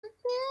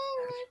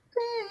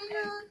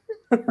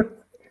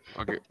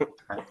Okay.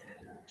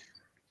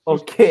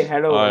 Okay,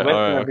 hello, All welcome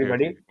right. Okay.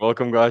 everybody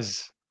Welcome,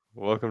 guys.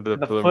 Welcome to the to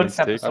the Pillar first Means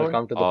Take. episode.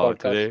 Welcome to the podcast.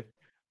 Today,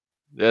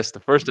 yes, the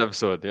first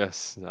episode.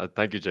 Yes.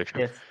 Thank you, Jacob.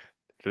 Yes,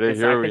 Today yes, I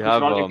here we think we should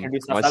have all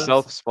introduce myself,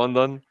 ourselves.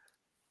 Spandan.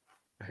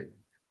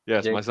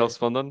 Yes, myself, JK,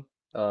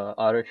 Spandan.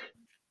 Arish.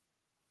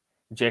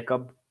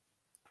 Jacob.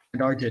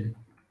 And Arjun.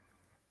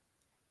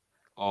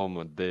 Oh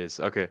my days.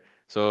 Okay.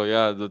 So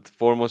yeah, the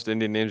four most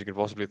Indian names you can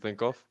possibly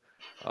think of.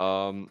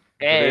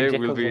 Hey, Today we'll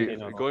Jacob's be Indian.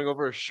 No. going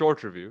over a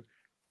short review.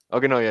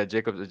 Okay, no, yeah,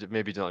 Jacob,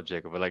 maybe not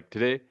Jacob, but like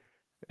today,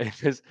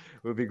 is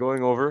we'll be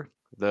going over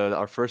the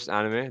our first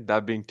anime,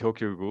 that being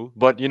Tokyo Ghoul.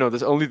 But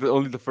there's only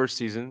the first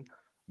season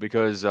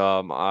because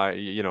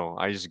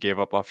I just gave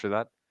up after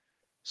that.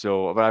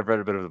 So, but I've read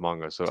a bit of the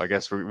manga, so I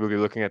guess we'll be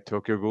looking at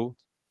Tokyo Ghoul.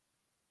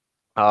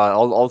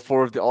 All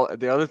four of the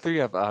other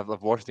three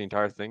I've watched the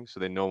entire thing, so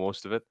they know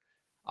most of it.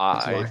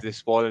 That's If why. they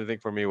spoil anything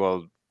for me,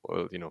 well,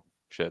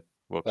 shit,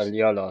 Well, whoops.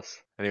 your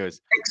loss.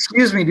 Anyways,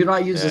 Excuse me, do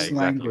not use yeah, this exactly.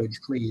 language,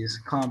 please.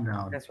 Calm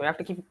down. Yes, we have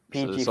to keep it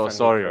So, PG so friendly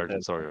sorry, for Arjun.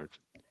 this. Sorry, Arjun.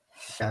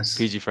 Yes.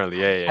 PG friendly.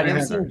 Yeah, yeah, Have you yeah. ever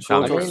Yeah. seen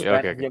Sounds I good. JoJo's? mean, Yeah,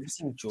 okay, Have okay. you ever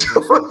seen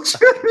Oh,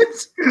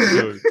 JoJo's?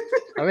 Dude.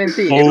 I mean,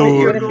 see, Oh, even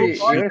Tokyo if Ghoul we even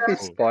if we podcast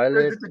oh. spoil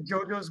turns it, into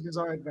JoJo's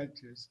Bizarre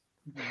Adventures.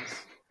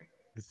 Yes.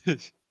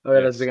 okay, let's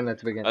Yes. begin.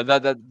 Let's begin.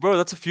 That bro,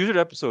 that's a future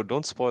episode.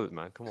 Don't spoil it,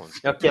 man. Come on.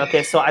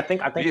 Okay. So I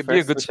think Be a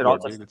first good we should all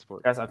sport. Be a just good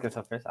sport. guys. Okay,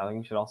 so first I think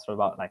we should all start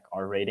about like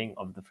our rating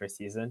of the first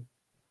season.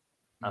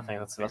 I think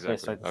that's where we Exactly.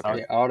 start this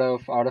Okay. out.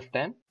 Okay, out of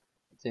 10,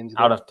 seems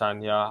Out good. of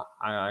 10, yeah,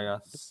 I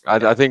guess.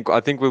 I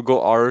think we'll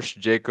go Arish,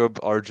 Jacob,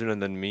 Arjun, and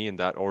then me in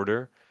that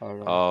order. All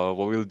right.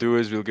 What we'll do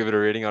is we'll give it a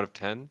rating out of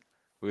 10.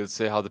 We'll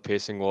say how the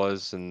pacing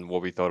was and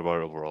what we thought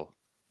about it overall.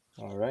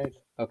 All right.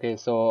 Okay,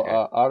 so Okay.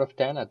 out of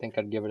 10, I think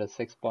I'd give it a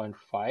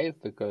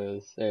 6.5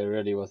 because it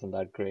really wasn't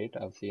that great.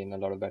 I've seen a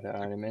lot of better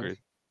animes. Great.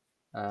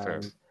 Fair.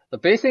 And the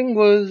pacing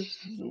was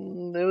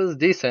it was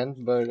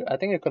decent, but I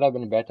think it could have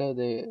been better.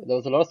 There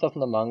was a lot of stuff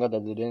in the manga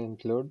that they didn't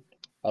include.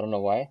 I don't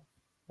know why.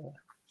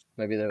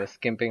 Maybe they were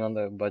skimping on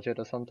the budget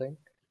or something.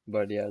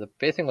 But yeah, the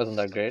pacing wasn't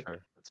that That's great.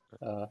 fair. That's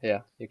fair.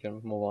 Yeah, you can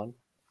move on.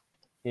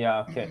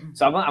 Yeah, okay.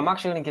 So I'm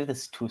actually gonna give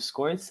this 2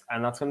 scores,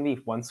 and that's gonna be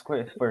 1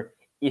 score for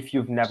if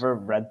you've never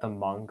read the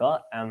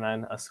manga, and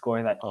then a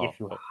score that Oh, if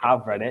you okay.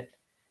 have read it.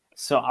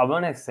 So I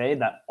want to say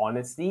that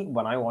honestly,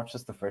 when I watched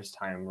this the first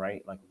time,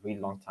 right, like a really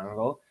long time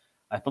ago,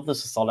 I thought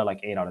this was solid like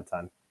 8 out of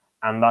 10,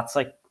 and that's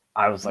like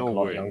I was like No a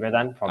lot way. younger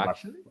then, probably like,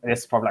 Actually?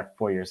 it's probably like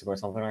 4 years ago or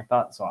something like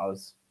that. So I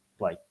was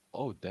like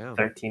Oh, damn.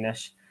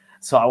 13ish.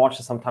 So I watched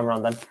it sometime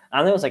around then,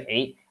 and it was like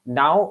 8.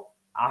 Now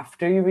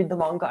after you read the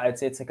manga, I'd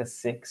say it's like a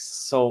 6.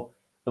 So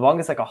the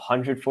manga is like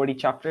 140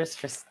 chapters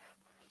for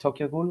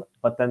Tokyo Ghoul,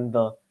 but then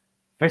the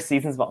first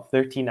season's about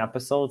 13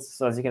 episodes.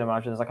 So as you can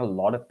imagine, there's like a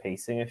lot of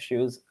pacing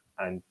issues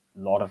and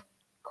a lot of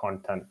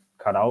content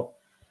cut out.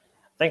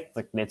 I think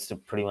like it's a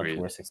pretty much Agreed.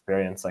 worse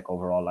experience like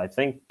overall. I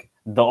think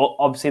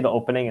obviously the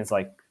opening is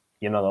like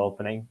the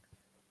opening.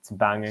 It's a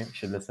banger. You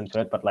should listen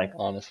to it. But like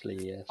Honestly,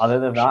 yes. other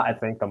than that, I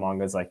think the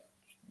manga is like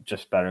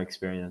just better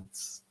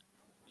experience.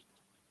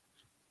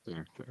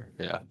 Fair.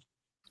 Yeah.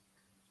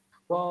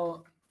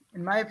 Well,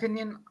 in my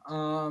opinion,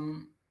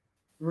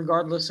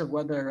 regardless of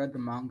whether I read the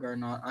manga or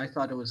not, I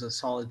thought it was a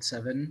solid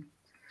 7.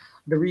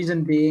 The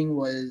reason being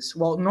was,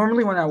 well,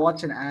 normally when I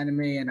watch an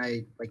anime and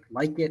I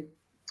like it,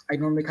 I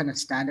normally kind of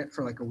stand it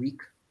for like a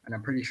week, and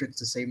I'm pretty sure it's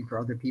the same for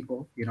other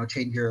people.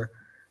 Change your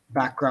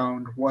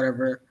background,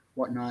 whatever,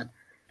 whatnot.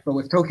 But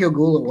with Tokyo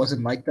Ghoul, it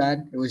wasn't like that.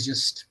 It was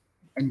just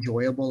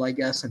enjoyable, I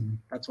guess, and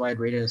that's why I'd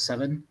rate it a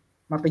 7.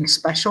 Nothing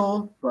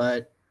special,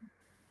 but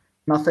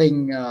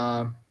nothing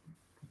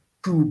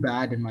too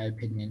bad in my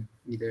opinion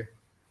either.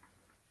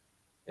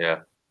 Yeah.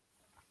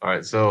 All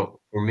right. So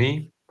for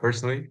me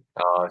personally,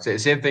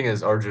 same thing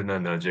as Arjun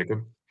and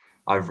Jacob.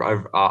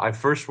 I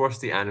first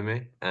watched the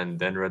anime and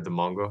then read the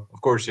manga.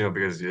 Of course,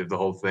 because the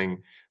whole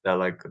thing that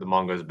like the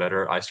manga is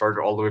better. I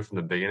started all the way from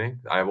the beginning.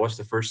 I watched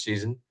the first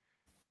season,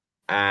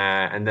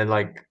 and then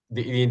like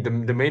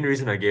the main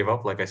reason I gave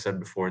up, like I said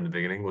before in the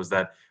beginning, was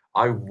that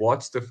I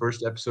watched the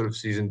first episode of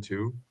season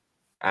 2,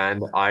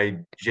 and I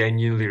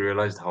genuinely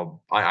realized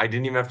how I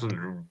didn't even have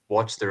to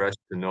watch the rest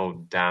to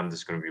know, damn, this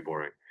is gonna be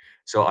boring.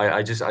 So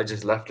I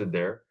just left it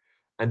there,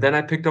 and then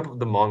I picked up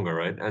the manga,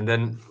 right? And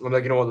then I'm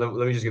like, you know what?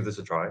 Let me just give this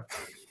a try,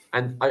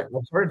 and I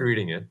started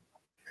reading it,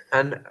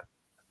 and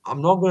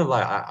I'm not gonna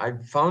lie, I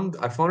found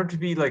it to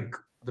be like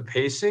the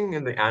pacing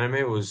in the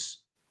anime was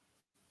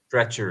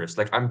treacherous.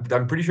 Like I'm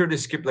pretty sure they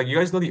skipped, like, you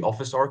guys know the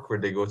office arc where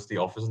they go to the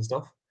office and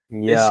stuff.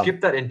 They Yeah.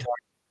 skipped that entire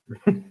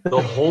the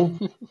whole.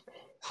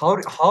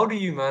 How do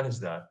you manage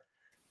that?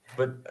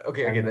 But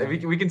okay, I again, know.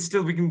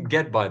 we can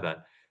get by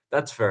that.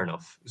 That's fair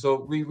enough.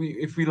 So we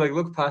if we like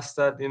look past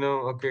that,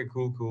 okay,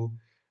 cool.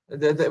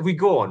 Then we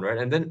go on, right?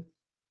 And then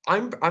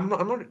I'm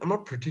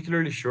not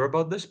particularly sure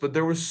about this, but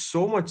there was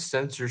so much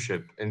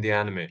censorship in the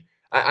anime.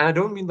 And I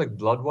don't mean like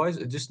blood wise,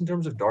 just in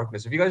terms of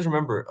darkness. If you guys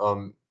remember,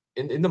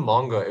 in the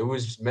manga, it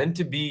was meant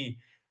to be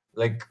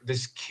like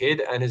this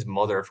kid and his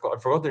mother. I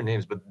forgot their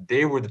names, but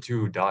they were the two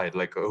who died.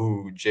 Like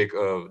who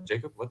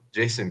Jacob what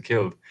Jason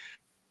killed.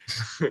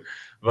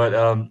 But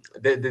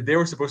they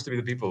were supposed to be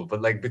the people,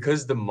 but like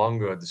because the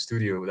manga, the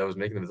studio that was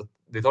making them,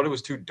 they thought it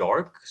was too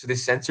dark, so they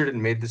censored it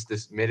and made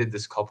it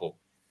this couple.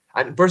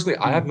 And personally,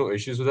 I have Mm. no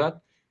issues with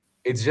that.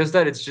 It's just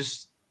that it's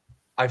just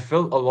I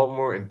felt a lot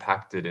more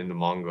impacted in the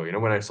manga. You know,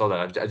 when I saw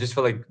that, I just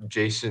felt like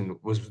Jason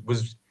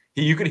was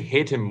you could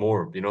hate him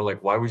more. You know,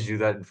 like why would you do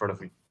that in front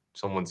of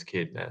someone's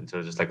kid? And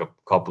so just like a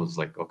couple's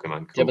like, okay,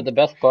 man, Yeah, but cool. the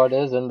best part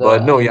is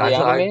But no, in yeah, the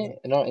I anime,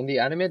 in the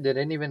anime they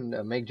didn't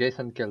even make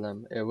Jason kill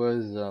him. It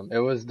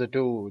was the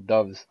two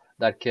doves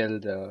that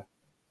killed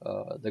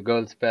the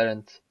girl's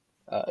parents.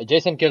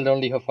 Jason killed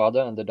only her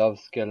father, and the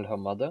doves killed her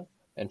mother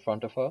in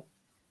front of her.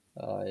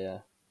 Yeah,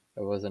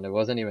 it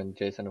wasn't even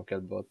Jason who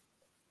killed both.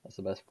 That's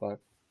the best part.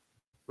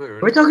 wait, Are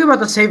we really? talking about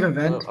the same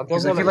event? I'm Because talking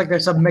I about feel like like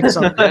there's some mix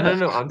up yeah, there. no,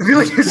 no, I feel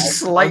like there's a I'm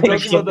slight talking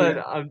mix up about there.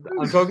 that.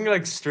 I'm talking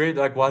like straight,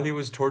 like while he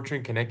was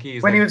torturing Kaneki,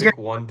 he's When he like was pick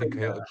getting one to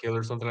tortured, kill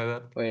or something like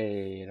that.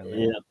 Wait a minute.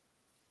 Yeah.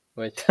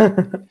 Which? Yeah.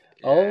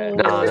 No,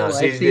 no. Oh, I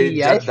See,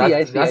 see, I see, I see,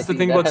 I that's the see.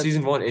 thing That about has,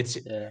 season one. It's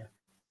yeah.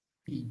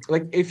 yeah.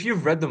 like if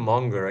you've read the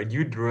manga, right,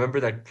 you'd remember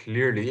that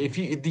clearly.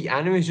 The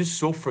anime is just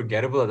so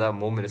forgettable at that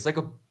moment. It's like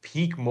a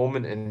peak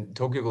moment in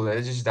Tokyo Ghoul that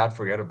is just that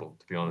forgettable,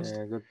 to be honest.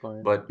 Yeah, good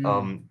point. But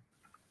Mm.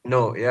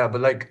 no, yeah,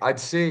 but like I'd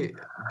say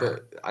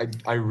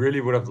I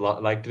really would have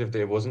liked it if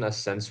it wasn't as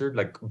censored.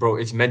 Like, bro,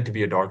 it's meant to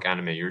be a dark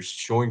anime. You're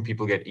showing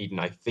people get eaten.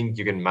 I think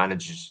you can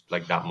manage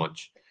like that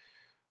much.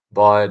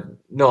 But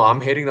no,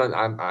 I'm hating that.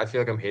 I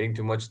feel like I'm hating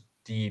too much.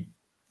 The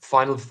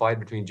final fight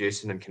between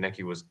Jason and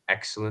Kaneki was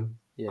excellent.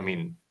 I Yeah.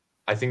 mean,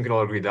 I think we can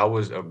all agree that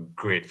was a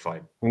great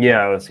fight.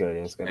 Yeah, it was good.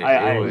 It was good. It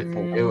I was think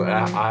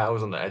Mm. I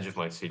was on the edge of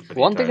my seat for the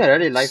One thing entire I time.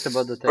 really liked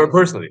about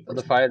Personally,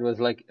 the fight was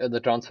like the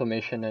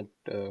transformation it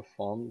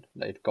formed,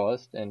 that it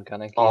caused in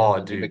Kaneki, and oh,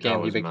 then dude, that he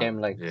was became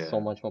mad. like so Yeah,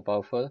 much more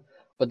powerful.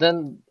 But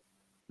then,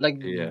 like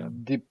yeah.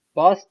 the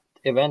past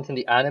events in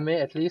the anime,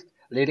 at least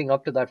leading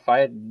up to that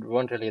fight,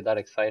 weren't really that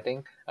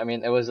exciting. I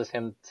mean, it was just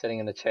him sitting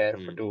in a chair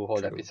for two whole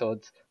True.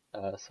 episodes.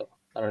 So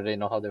I don't really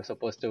know how they were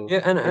supposed to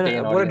Yeah, retain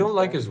and what I audience don't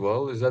like there. as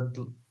well is that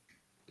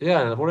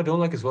yeah, and what I don't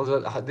like as well is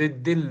that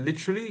they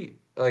literally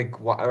like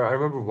I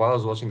remember while I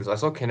was watching this, I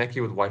saw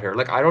Kaneki with white hair.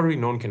 Like I'd already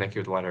known Kaneki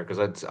with white hair because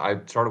I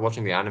started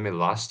watching the anime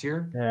last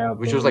year, yeah,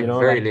 which was but like you know,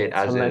 very like late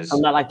as it's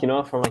from is. that, like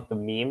from like the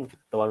meme,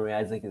 the one where he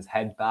has like his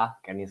head back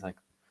and he's like,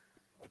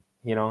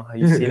 have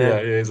you seen Yeah,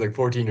 it? yeah, it's like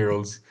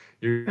 14-year-olds.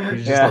 You're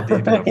just not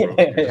deep Yeah, enough, bro.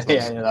 You're just not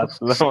yeah, deep enough. yeah. That's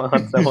the one.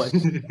 That's the one.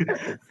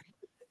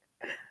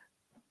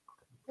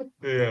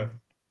 Yeah,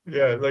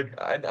 yeah. Like,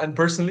 and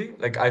personally,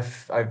 like, I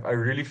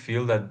really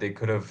feel that they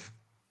could have.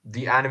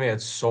 The anime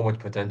had so much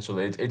potential.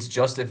 It's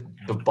just if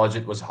the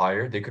budget was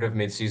higher, they could have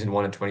made season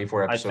one a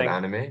 24 I episode think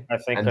anime, I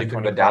think and a they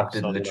could have 24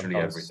 adapted episode would have literally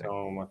done everything.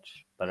 so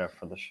much better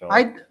for the show.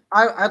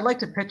 I'd like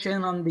to pitch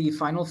in on the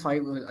final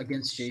fight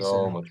against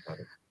So Jason. much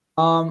better.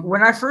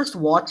 When I first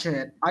watched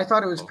it, I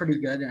thought it was Oh, pretty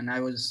good, and I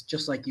was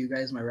just like you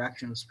guys. My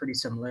reaction was pretty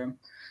similar.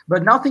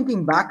 But now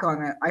thinking back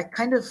on it,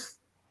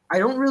 I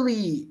don't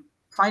really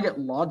find it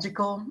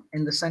logical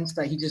in the sense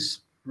that he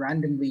just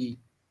randomly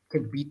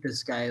could beat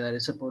this guy that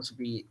is supposed to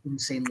be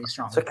insanely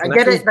strong. So Like, I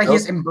get Kaneki's it that built.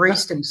 he's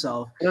embraced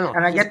himself, No,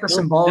 and I he's get the built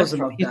symbolism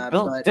different. of He's that,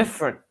 built but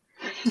different.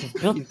 He's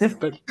built He's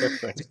different. bit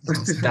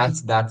different.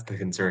 that's the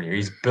concern here.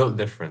 He's built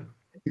different.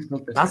 he's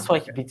built That's different. why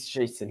he Okay. beats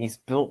Jason. He's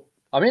built.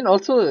 I mean,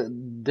 also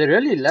they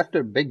really left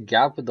a big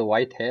gap with the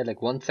white hair.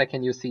 Like 1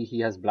 second you see he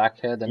has black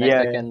hair, the next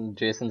Yeah, second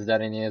Jason's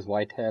there and he has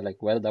white hair.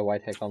 Like where did that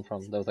white hair come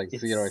from? There was like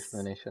zero it's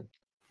explanation.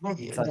 Like,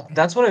 it's like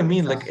that's what I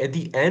mean. Like at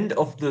the end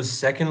of the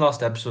second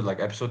last episode, like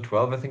episode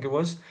 12, I think it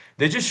was,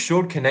 they just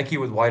showed Kaneki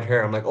with white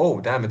hair. I'm like, oh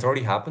damn, it's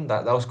already happened.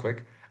 That was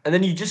quick. And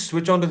then you just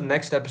switch on to the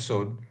next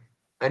episode,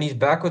 and he's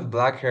back with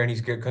black hair,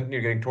 and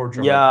continue getting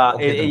tortured. I'm like, yeah.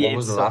 okay, then what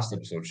was It's the so last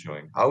episode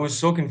showing? I was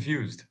so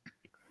confused.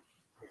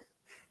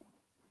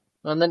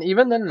 And then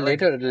even then Like,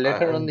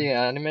 later on the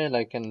anime,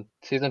 like in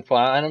season 4,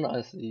 I don't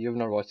know, you've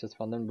not watched this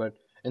one then, but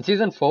in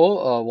season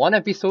 4, one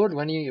episode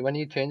when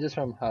he changes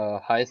from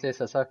Haise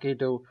Sasaki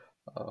to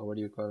what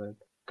do you call it,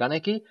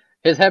 Kaneki,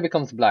 his hair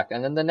becomes black,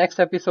 and then the next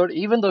episode,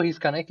 even though he's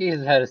Kaneki,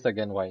 his hair is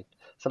again white.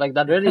 So like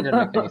that really didn't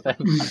make any sense.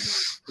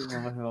 Just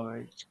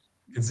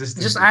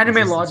consistency, anime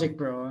consistency. logic,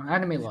 bro.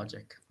 Anime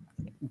logic.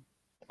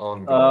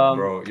 On God,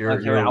 bro, Okay, you're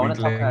wait. a I want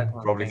to talk about weakling,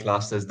 one probably thing.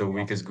 classed as the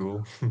weakest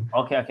ghoul.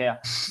 Okay, yeah.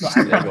 So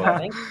Yeah, go I on.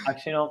 think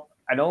actually,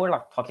 I know we're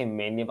like talking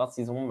mainly about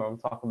season one, but I'm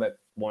talking about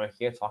more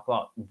here. Talk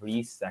about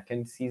Bree's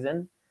second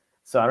season.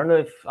 So I don't know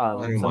if I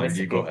don't so mind.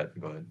 You go basically, ahead.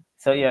 Go ahead.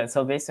 so yeah,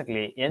 so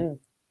basically in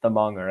the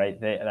manga, right?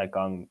 They like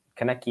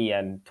Kaneki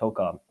and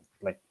Toka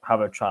like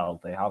have a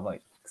child. They have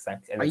like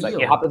sex, and it's like it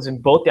Aiyo. happens in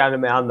both the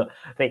anime and the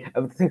thing.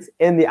 Everything's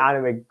in the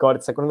anime. God,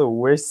 it's like one of the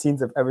worst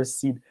scenes I've ever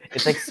seen.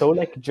 It's like so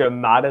like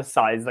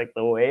dramatized, like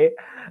the way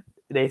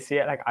they see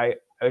it. Like I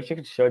wish I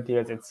could show it to you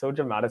guys. It's so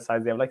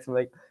dramatized. They have like some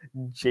like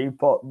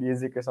J-pop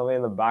music or something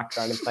in the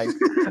background. It's like,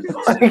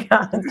 oh my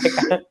God, it's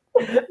like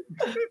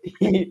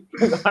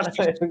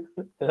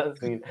That's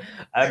sweet.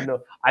 I don't know.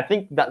 I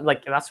think that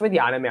like that's where the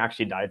anime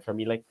actually died for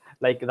me.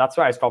 Like that's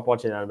where I stopped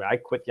watching anime. I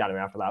quit the anime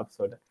after that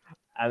episode,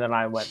 and then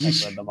I went like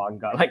read the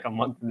manga like a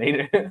month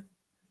later.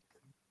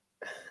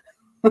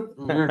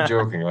 You're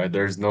joking, right?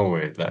 There's no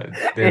way that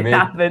they It made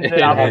happened. It It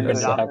they made happened. a It happened.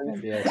 It set. happened.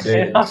 happened. Yes. It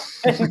They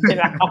happened. It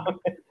happened.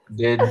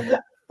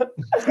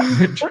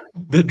 they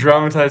they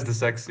dramatized the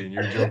sex scene.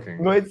 You're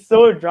joking, No, right? it's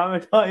so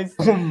dramatized.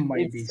 Oh my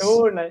It's days. so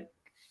like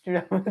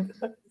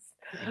dramatized.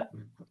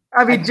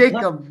 I mean,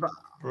 Jacob,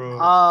 Bro.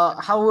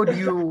 how would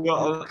you?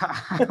 No,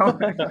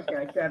 Okay,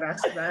 I can't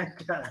ask that. I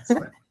can't ask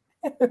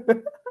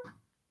that.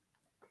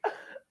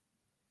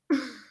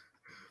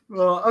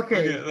 Well,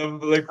 okay.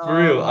 okay, like for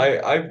real,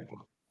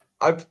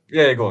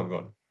 yeah, go on, go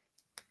on.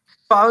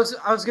 So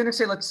I was gonna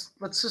say let's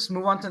just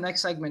move on to the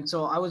next segment.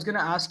 So I was gonna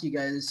ask you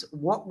guys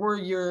what were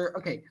your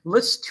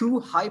list two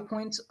high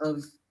points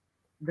of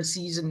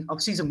season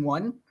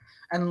one,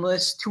 and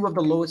list two of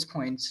the lowest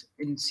points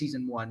in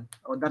season one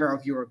or that are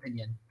of your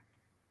opinion.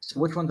 So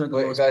which ones are the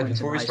Wait, lowest guys,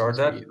 points and before the we highest start points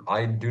for that, you?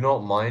 I do not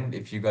mind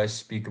if you guys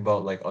speak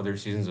about like other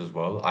seasons as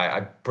well. I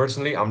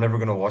personally, I'm never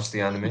gonna watch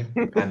the anime,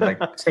 and like,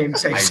 Same,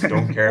 same, I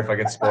don't same. care if I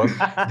get spoiled.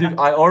 Dude,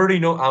 I already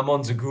know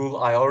Amon's a ghoul.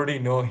 I already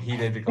know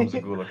Hide becomes a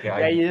ghoul. Okay, Yeah,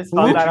 I you just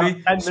found Who? that out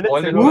literally 10 minutes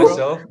spoiled it ago, bro.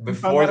 myself You found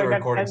before that the out like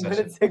recording 10 session.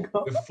 minutes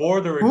ago.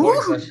 Before the Who?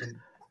 recording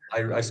session,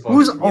 I spoiled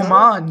Who's it for You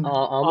myself. know,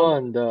 Oman?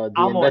 Amon, the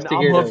Amon.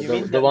 investigator, You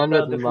mean the one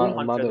with the ghoul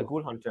hunter? The Mado.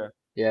 ghoul hunter.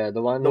 Yeah,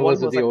 the one The who one was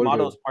who with was the like old dude.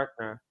 Mado's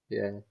partner.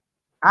 Yeah.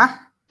 Huh?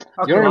 You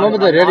Okay, don't remember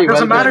the really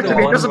doesn't well matter dressed to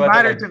The me. guy? It one doesn't who had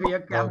matter to me.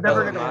 Okay, I'm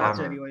never the gonna watch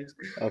it hammer. anyways.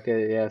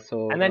 Okay, yeah.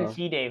 So, And then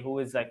Hide, who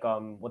is like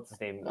what's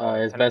his name?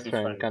 his best Kaneki's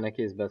friend, friend.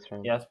 Kaneki's best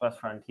friend. Yes, best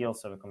friend. He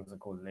also becomes a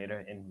ghoul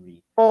later in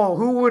Re. Oh,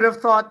 who would have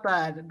thought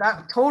that?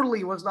 That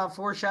totally was not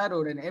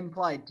foreshadowed and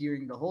implied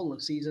during the whole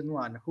of season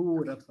one. Who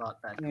would have thought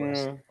that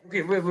twist?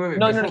 Okay, wait.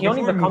 No. He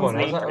only Before we move becomes on,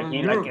 I was later.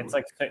 He we like were we it's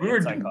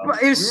were like But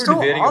it we was were so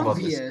debating about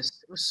this. obvious.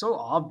 It was so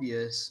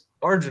obvious.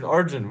 Arjun,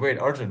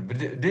 but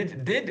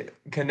did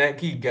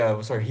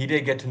Kaneki, sorry,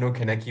 Hide get to know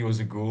Kaneki was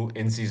a ghoul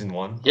in season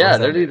one, or Yeah, was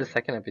that literally the later?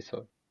 second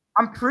episode.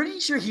 I'm pretty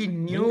sure he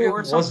knew No, it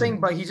or something,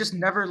 wasn't. but he just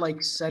never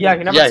like said Yeah, it.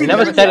 he never Yeah, Because he see, he the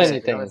never never thing said said is,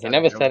 it. He never anything. He said it.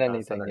 never He never said kind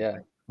of said anything. Yeah.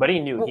 anything. But he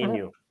knew. He w-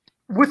 knew.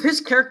 with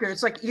his character,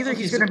 it's like either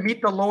Okay, he's so gonna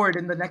meet the Lord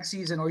in the next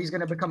season or he's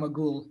gonna become a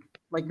ghoul.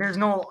 Like there's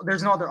no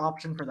other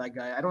option for that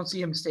guy. I don't see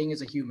him staying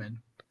as a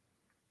human.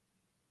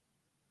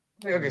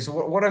 okay, so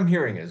what I'm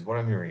hearing is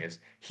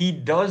he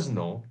does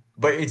know,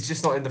 but it's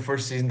just not in the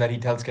first season that he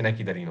tells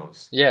Kaneki that he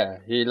knows. Yeah,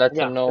 he lets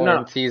Yeah. him know No.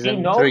 in He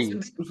season knows. three.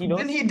 He Then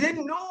knows. he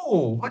didn't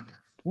know. What?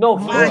 No,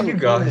 he Why What? knew. you He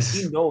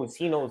guys? knows.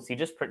 He knows. He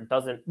just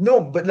doesn't No,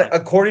 but like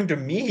like. according to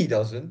me, he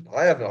doesn't.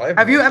 I have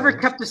Have you no ever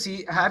source.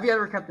 kept Have you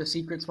ever kept a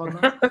secret,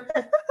 Spanda?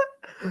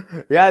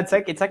 Yeah, it's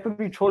like when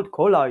we trolled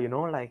Cola, you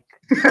know, like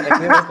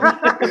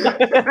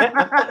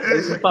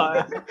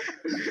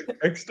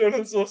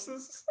External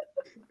sources.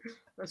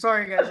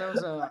 Sorry, guys, that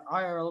was a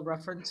IRL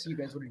reference. You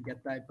guys wouldn't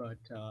get that, but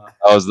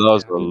That was yeah,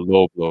 a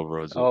low blow,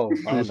 bro. Oh,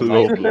 on the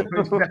Low mic. blow.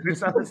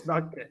 that was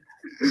not good.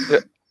 Yeah.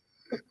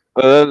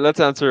 Let's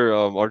answer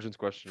Arjun's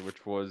question,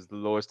 which was the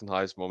lowest and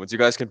highest moments. You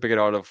guys can pick it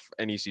out of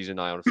any season.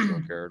 I honestly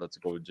don't care. Let's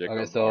go with Okay,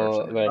 Jacob, so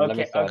Arjun, and wait, let me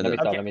okay, start. and Let then me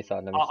start. okay. Let me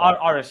start. Let me start.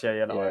 Orange,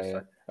 yeah, the Yeah, orange yeah.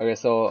 side. Okay,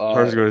 so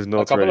Arjun's got his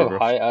notes ready, bro.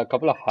 a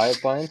couple of high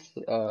points.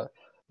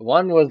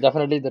 One was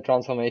definitely the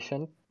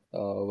transformation.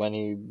 When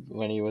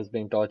he was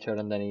being tortured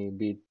and then he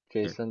beat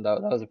Jason.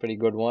 That was a pretty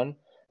good one.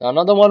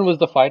 Another one was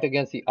the fight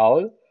against the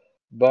owl,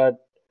 but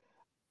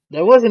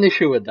there was an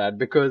issue with that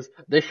because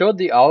they showed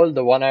the owl,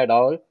 the one-eyed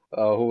owl,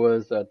 who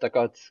was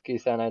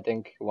Takatsuki-san, I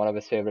think, one of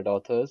his favorite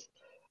authors.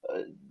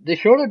 They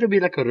showed it to be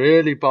like a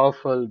really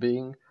powerful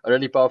being, a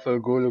really powerful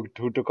ghoul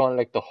who took on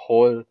like the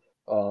whole,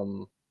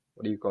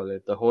 what do you call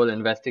it, the whole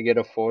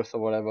investigative force or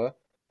whatever,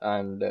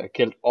 and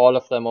killed all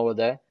of them over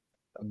there.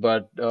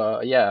 But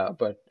yeah,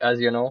 but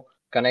as you know,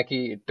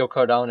 Kaneki took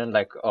her down in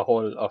like a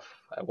whole of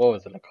what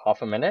was it, like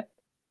half a minute?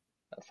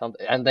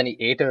 Something, and then he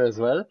ate her as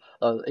well.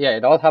 Yeah,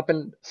 it all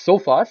happened so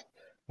fast.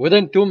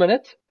 Within 2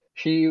 minutes,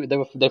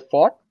 they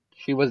fought.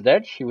 She was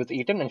dead. She was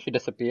eaten, and she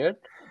disappeared.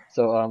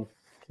 So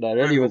that Wait,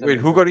 really who, wasn't wait,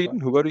 a who good got part. eaten?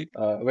 Who got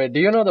eaten? Wait, do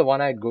you know the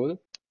one-eyed ghoul?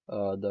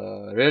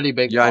 The really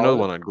big Yeah, I know the owl.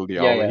 one on Goldie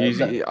Yeah, Owl.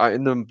 yeah.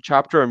 In the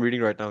chapter I'm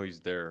reading right now. He's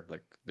there.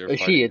 Like they're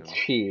fighting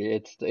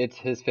him. It's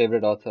his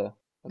favorite author,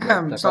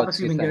 the Stop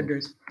assuming Takatsuki-san.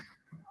 genders.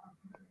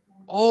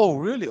 Oh,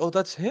 really? Oh,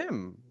 that's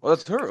him. Oh,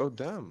 that's her. Oh,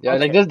 damn. Yeah,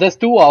 like Okay, there's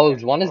two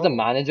owls. One is the Oh.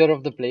 manager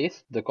of the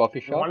place, the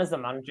coffee the one shop. is the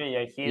manager.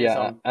 Yeah,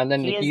 Yeah, and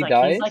then he is he like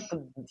dies.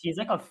 he's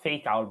like a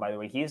fake owl, by the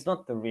way. He's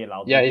not the real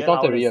owl. The Yeah, he's real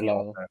not the owl is real the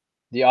owl. author.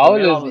 The The owl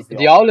real is owl is the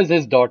the author. owl is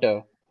his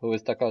daughter, who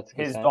is His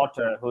Takatsuki-san.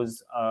 daughter,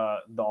 who's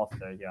the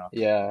author. Yeah.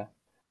 Yeah.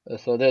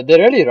 So they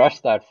really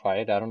rushed that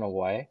fight. I don't know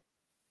why.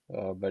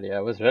 But yeah,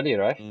 it was really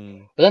rushed.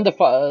 Mm. But then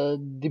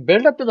the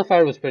build up to the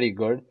fight was pretty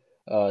good.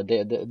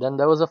 Then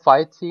there was a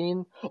fight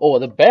scene. Oh,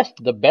 the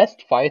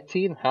best fight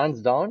scene,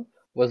 hands down,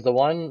 was the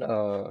one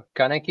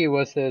Kaneki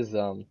versus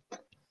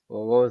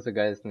what was the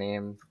guy's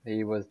name?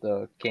 He was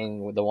the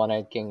king, the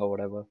one-eyed king or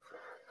whatever,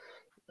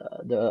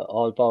 the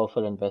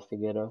all-powerful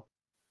investigator.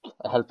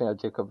 helping out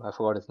Jacob. I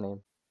forgot his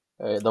name.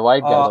 The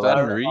white guy. The Is that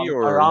white in guy. Re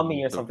or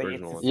Arami or the something.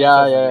 original one? It Yeah,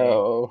 starts with yeah.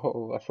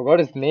 an A. I forgot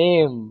his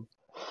name.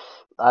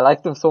 I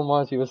liked him so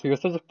much. He was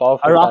such a powerful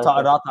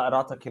character.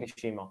 Arata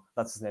Kirishima.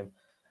 That's his name.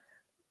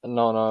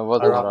 No, it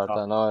wasn't Arata.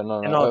 Arata. No,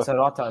 no, No, no. it's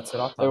Arata. It's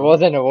Arata. It no?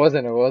 wasn't. It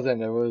wasn't. It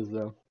wasn't. It was.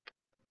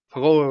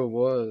 Forgot what it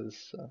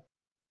was.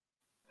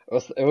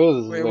 It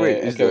was. Wait. Wait.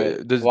 Is Okay, wait.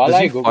 the does While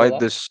he I Google fight that.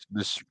 this?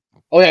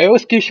 Oh yeah, it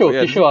was Oh Kisho.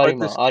 yeah, does he Kisho fight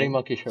Arima. this king?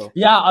 Arima Kisho.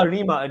 Yeah,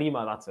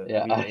 Arima. That's it.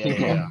 Yeah, Arima. Yeah.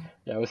 Arima.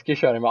 Yeah, it was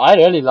Kisho Arima. I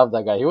really loved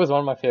that guy. He was one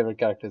of my favorite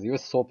characters. He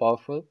was so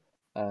powerful,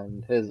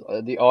 and his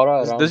the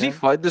aura around Does he him.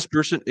 fight this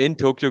person in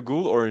Tokyo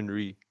Ghoul or in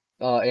Re?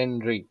 In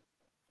Re.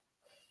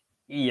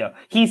 Yeah,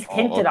 he's Oh,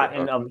 hinted okay, at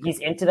in okay. he's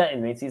hinted at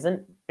in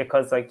mid-season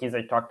because like he's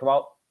like talked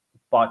about,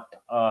 but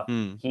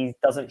Hmm. he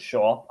doesn't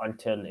show up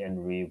until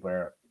in Re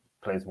where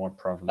plays more Like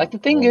prevalent the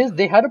thing role. is,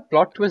 they had a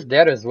plot twist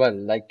there as well.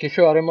 Like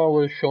Kisho Arima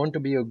was shown to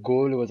be a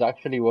ghoul who was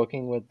actually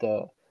working with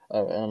an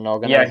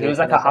Yeah, he was organization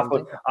like or a half.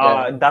 something.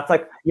 Yeah, That's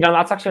like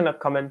that's actually gonna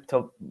come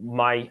into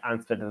my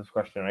answer to this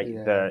question, right?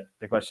 yeah.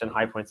 The question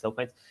high points, low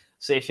points.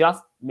 So if you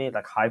ask me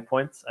like high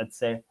points, I'd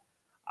say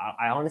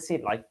I honestly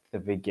liked the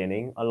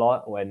beginning a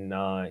lot when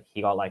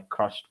he got like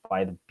crushed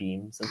by the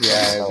beams and Yeah,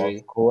 I stuff. That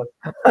was agree. cool.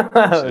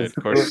 That Shit, was of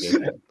course cool. he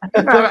did.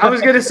 I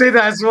was gonna say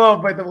that as well,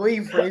 but the way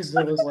you phrased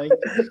it was like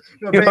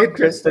a You bit got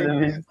crushed by the interesting.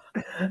 beams.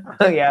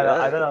 Yeah, I Yeah,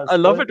 thought that was I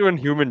love cool. it when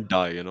humans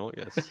die.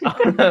 Yes.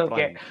 Okay,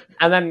 Fine.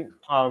 and then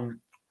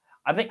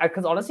I think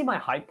because honestly, my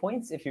high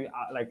points, if you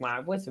like my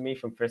high points for me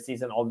from first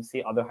season,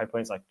 obviously other high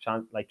points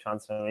like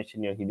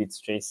transformation, he beats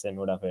Trace and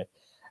whatever,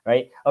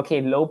 right?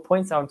 Okay, low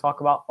points I will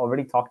talk about.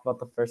 Already talked about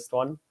the first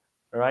one,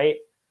 right?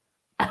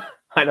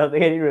 I don't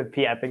think I need to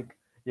repeat. I think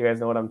you guys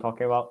know what I'm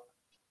talking about.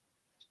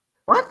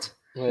 What?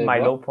 Wait, My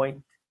low what?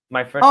 point,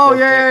 my first Oh low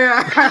point.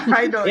 yeah.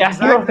 I know Yeah, you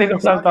exactly already what know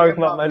he's what I'm talking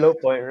about. about. My low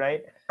point,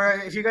 right?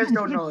 Alright, if you guys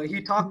don't know,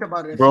 he talked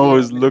about it a Bro few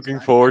was minutes looking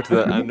back. forward to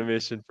that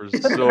animation for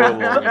so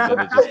long, and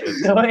then it just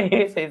hits. No,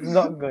 it's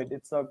not good.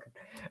 It's not good.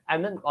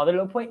 And then other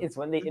low point is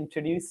when they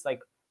introduce like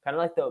kind of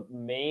like the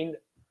main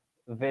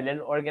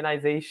villain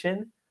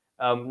organization,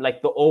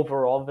 like the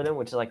overall villain,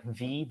 which is like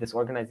V. This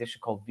organization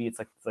called V. It's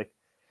like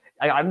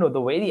I don't know.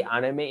 The way the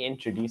anime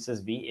introduces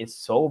V is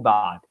so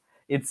bad.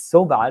 It's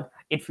so bad.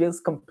 It feels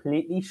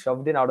completely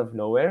shoved in out of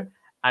nowhere,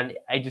 and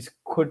I just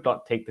could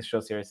not take the show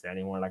seriously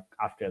anymore. Like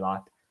after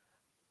that.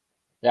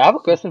 Yeah, I have a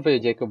question for you,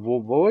 Jacob.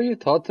 What were your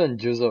thoughts on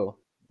Juzo,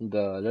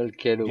 the little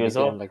kid who became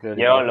Juzo, like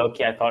really yeah, powerful?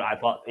 Loki. I thought I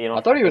thought I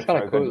he was think kind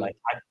for of a good cool.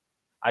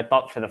 I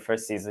thought for the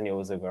first season it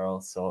was a girl,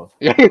 so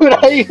Yeah,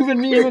 even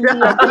me,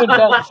 I couldn't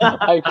tell.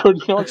 I could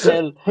not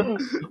tell.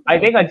 I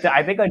think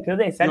until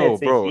they said No, it,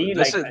 so you bro, see,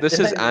 this like is this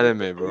until is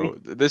anime, bro.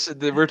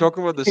 We're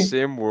talking about the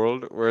same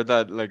world where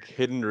that like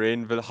hidden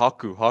rain villain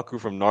Haku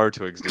from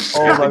Naruto exists.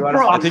 oh my Okay, god,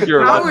 Bro, I think you're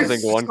that allowed to Haku,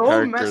 think was one so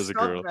character is a messed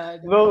up, girl,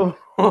 man. no,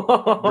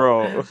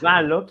 bro.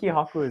 man, Loki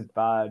Haku is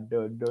bad.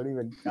 Don't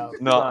even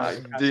count. No,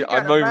 Man, She I'm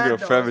kind not of even gonna bad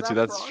though. frame Is it to you.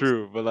 that That's frost?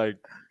 true, but like,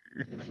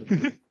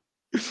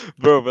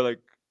 bro, but like,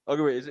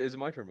 okay, wait, is it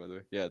my turn by the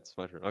way? Yeah, it's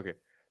my turn. Okay,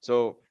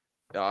 so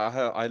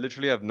yeah, I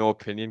literally have no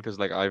opinion because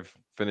like I've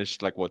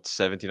finished like what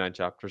 79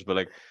 chapters, but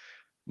like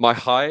my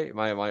high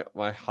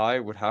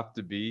would have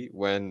to be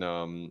when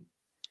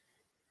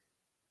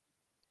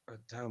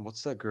damn,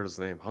 what's that girl's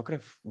name? How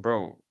could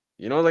bro?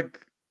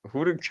 Like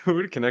who did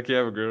Kaneki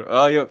have a girl?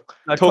 Oh yeah,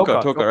 Toka,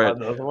 right?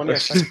 the one you're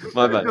saying.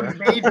 My bad. The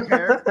main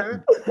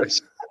character.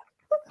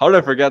 How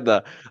did I forget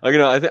that?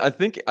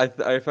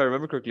 If I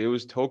remember correctly, it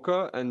was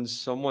Toka and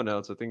someone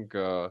else. I think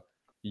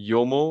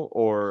Yomo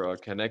or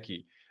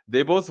Kaneki.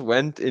 They both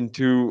went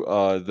into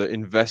the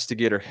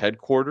investigator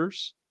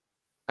headquarters,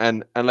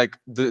 and like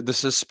the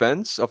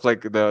suspense of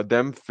like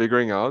them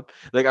figuring out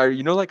like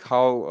like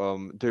how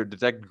to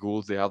detect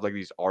ghouls they have like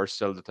these R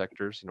cell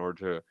detectors in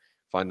order to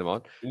find them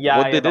out. Yeah,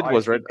 What yeah, they the did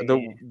was right RC the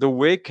thingy. the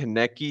way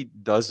Kaneki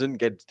doesn't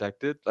get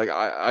detected, like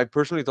I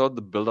personally thought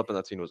the build up in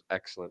that scene was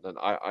excellent, and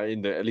I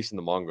in the at least in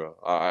the manga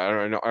I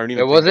don't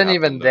It even think it wasn't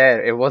happened even in the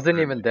there. It wasn't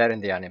anime. even there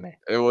in the anime.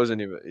 It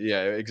wasn't even,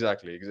 yeah,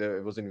 exactly,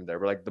 it wasn't even there,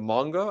 but like the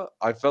manga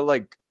I felt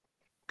like,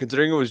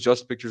 considering it was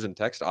just pictures and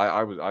text,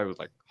 I was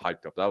like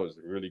hyped up. That was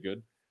really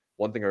good.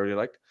 One thing I really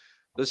liked.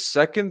 The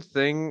second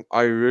thing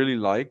I really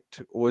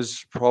liked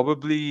was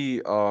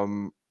probably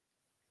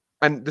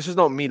and this is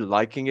not me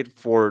liking it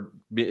for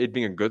it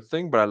being a good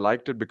thing, but I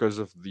liked it because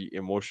of the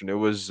emotion. It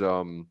was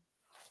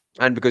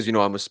and because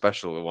I'm a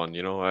special one,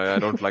 I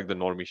don't like the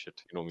normie shit,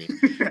 me.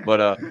 But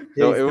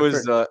Yeah, no, it's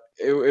different.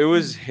 it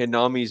was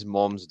Hinami's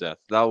mom's death.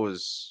 That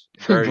was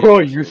very Bro,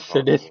 you emotional and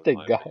powerful in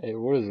my sadistic opinion. guy.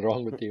 What is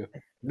wrong with you?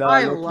 No,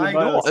 I Loki, like.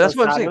 but it No, was so that's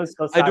what I'm sad. It saying. was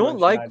so I sad when don't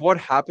she like died. what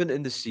happened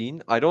in the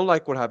scene. I don't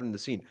like what happened in the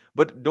scene.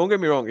 But don't get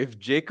me wrong. If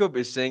Jacob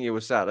is saying it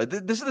was sad, like,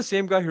 this is the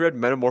same guy who read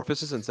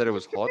Metamorphosis and said it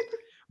was hot.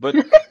 But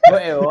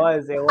But it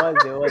was, man.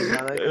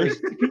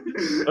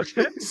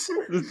 okay,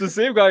 it's the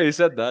same guy who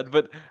said that.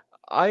 But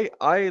I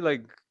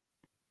like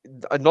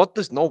not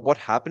what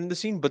happened in the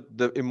scene, but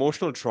the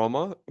emotional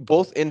trauma,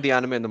 both in the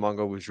anime and the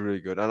manga, was really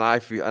good, and I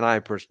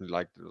personally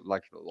liked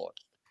it a lot.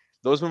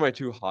 Those were my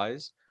two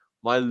highs.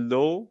 My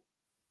low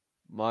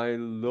My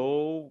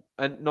low,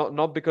 and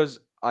not because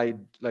I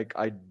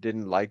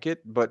didn't like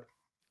it, but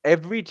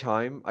every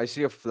time I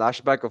see a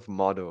flashback of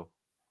Mado,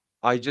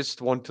 I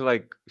just want to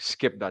like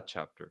skip that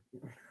chapter.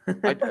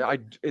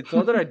 It's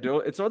not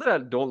that I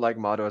don't like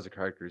Mado as a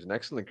character. He's an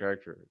excellent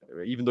character,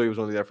 even though he was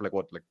only there for like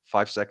what, like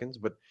 5 seconds.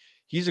 But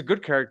he's a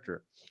good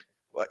character.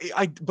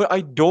 But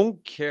I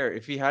don't care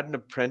if he had an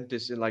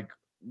apprentice in like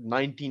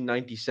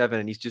 1997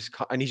 and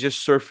he's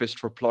just surfaced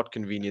for plot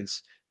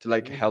convenience to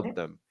like help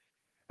them.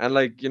 And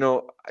like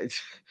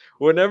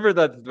whenever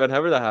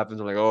that happens,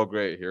 I'm like, oh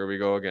great, here we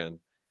go again.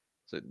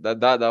 So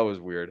that was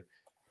weird.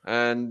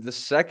 And the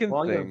second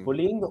Well, you're thing,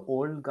 bullying the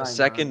old a guy, man.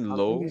 second How can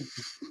low, you?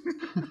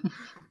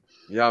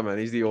 yeah, man,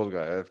 he's the old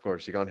guy. Of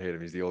course, you can't hate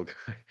him. He's the old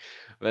guy.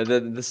 But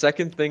then the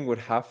second thing would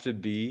have to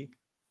be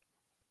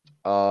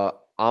uh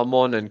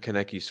Amon and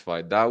Kaneki's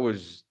fight. That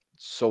was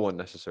so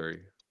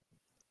unnecessary.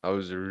 That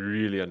was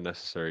really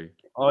unnecessary.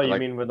 Oh, you Like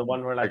mean with the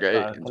one where like in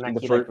the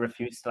Kaneki like first,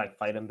 refused to like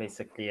fight him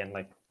basically, and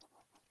like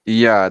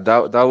yeah,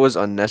 that was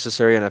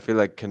unnecessary, and I feel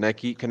like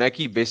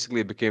Kaneki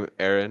basically became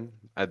Eren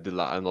at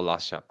in the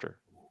last chapter.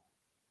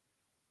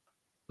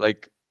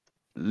 Like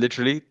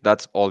literally,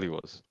 that's all he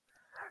was.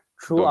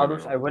 true, Don't get me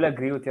Arush, I wrong. will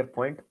agree with your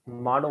point.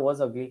 Mado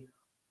was ugly.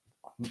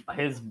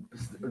 His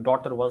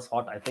daughter was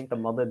hot. I think the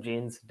mother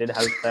Janes did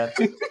help there.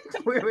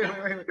 Wait,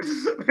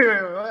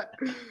 what?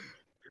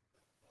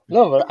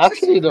 No, but What's this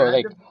actually though,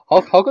 like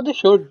random? how could they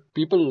show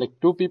people like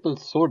two people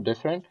so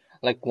different?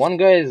 Like one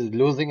guy is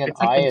losing an It's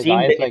like eye, the his gene.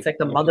 eyes It's like like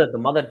the looking. mother. The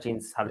mother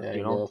genes Yeah, helped.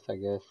 You know. I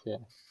guess, yeah.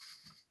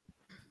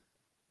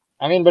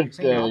 I mean, but You're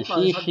saying Alpha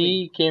is ugly.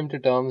 she came to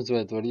terms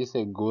with what do you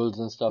say, goals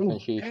and stuff, and Oh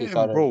she damn,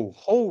 started. bro.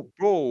 Oh,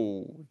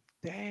 bro.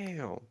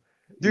 Damn,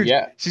 dude.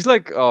 Yeah, She's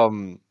like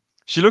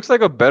she looks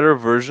like a better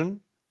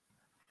version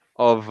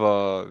of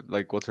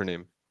like what's her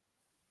name?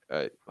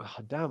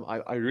 Damn,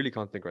 I really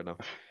can't think right now.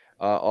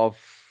 Of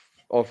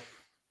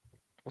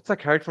what's that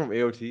character from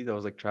AOT that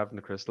was like trapped in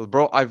the crystal?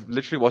 Bro, I've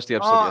literally watched the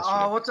episode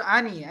yesterday. What's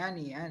Annie?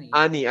 Annie.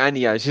 Annie,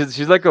 yeah,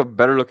 she's like a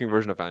better looking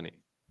version of Annie.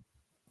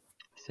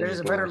 still There's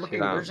need a to better watch looking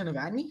it. Damn. version of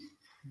Annie.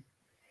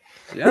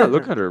 Yeah,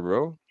 look at her,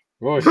 bro.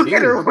 Bro, Look at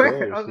she's her.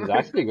 Where? good. She's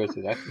actually good.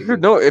 She's actually Dude,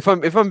 good. no, if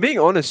I'm being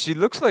honest, she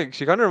looks like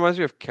she kind of reminds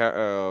me of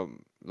Kitagawa.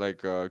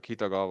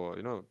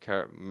 You know,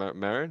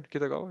 Marin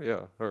Kitagawa.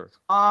 Yeah, her.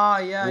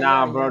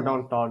 Nah, bro, Yeah.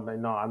 don't talk.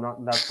 No, I'm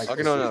not. That's like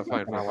Okay, no, racist. no,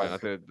 Not fine, gonna fine, fine. work. I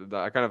think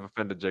I kind of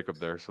offended Jacob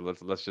there, so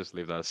let's just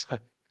leave that aside.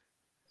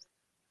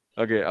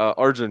 Okay,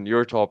 Arjun,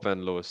 your top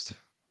and lowest.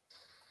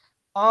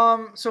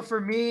 So for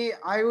me,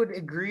 I would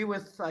agree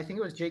with I think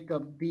it was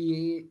Jacob.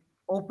 The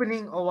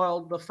opening,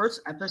 well, the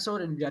first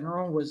episode in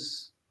general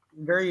was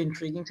very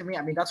intriguing to me.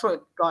 I mean, that's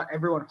what got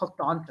everyone hooked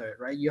onto it,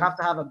 right? You have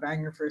to have a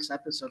banger first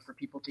episode for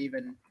people to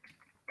even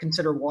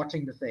consider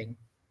watching the thing.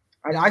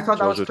 And I thought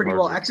that was Jojo pretty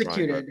well Target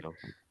crying right executed. now.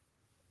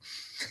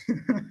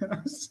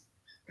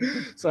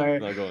 Sorry.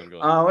 No, go on, go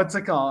on. What's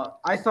it called?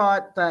 I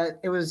thought that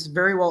it was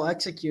very well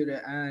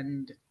executed,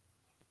 and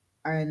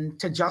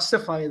to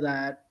justify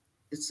that,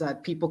 it's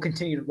that people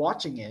continued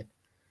watching it,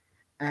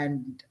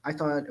 and I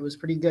thought it was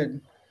pretty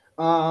good.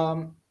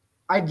 Um,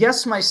 I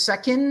guess my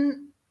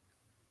second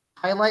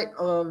highlight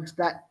of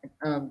that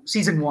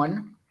season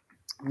one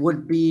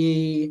would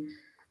be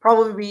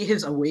probably be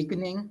his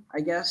awakening. I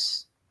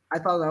guess I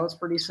thought that was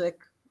pretty sick.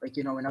 Like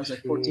when I was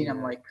like 14,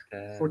 I'm like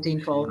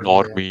 14, 12.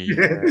 Not me.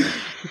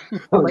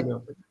 Oh Like,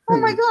 no. oh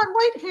my god,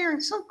 white hair,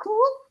 so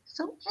cool,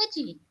 so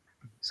edgy.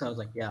 So I was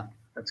like, yeah,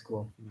 that's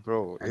cool,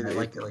 Bro, and I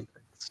liked it like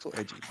that. it's so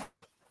edgy.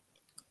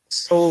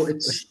 So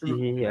it's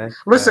Yeah.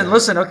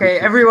 listen. Okay,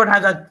 everyone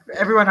had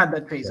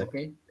that phase.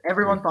 Okay,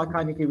 everyone thought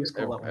Kaneki was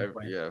cool at one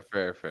point. Yeah,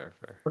 fair.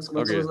 Let's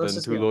Okay, then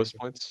just two be lowest honest.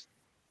 points.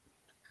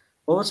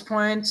 Lowest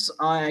points.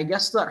 I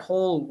guess that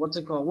whole what's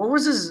it called? What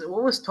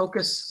was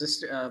Toka's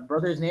sister,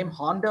 brother's name?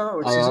 Honda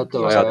or Suzuki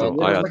or something?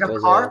 Ayato, It was like a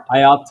was car.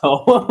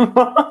 Ayato.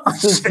 Oh,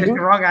 shit,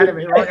 wrong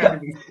anime.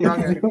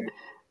 Wrong anime.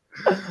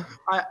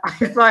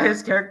 I thought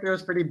his character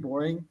was pretty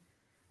boring,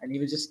 and he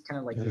was just kind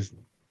of like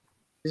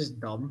just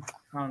dumb.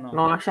 I don't know.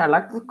 No, actually, I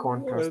like the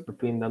contrast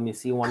between them. You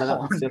see, one of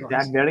them, they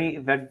had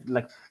very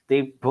like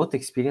they both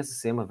experienced the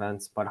same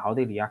events, but how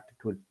they reacted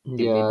to it, they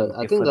made Yeah, them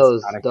I think differ as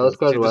that was characters.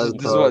 quite See, well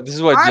thought. this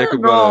is why I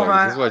don't know,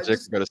 man. This is why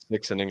Jacob got a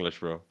 6 in English,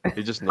 bro.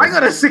 He just I knows.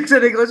 got a 6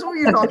 in English. What are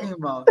you talking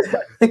about?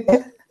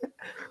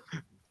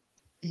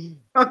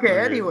 Okay,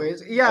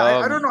 anyways, yeah,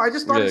 I don't know. I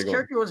just thought Yeah, his go on.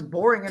 character was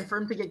boring, and for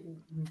him to get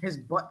his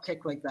butt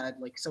kicked like that,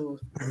 like so.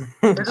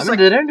 I Just mean, like,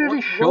 they didn't what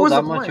really show was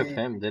that the much of point?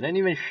 him. They didn't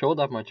even show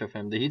that much of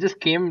him. He just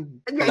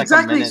came for Yeah, like a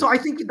exactly. minute. So I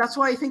think that's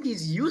why I think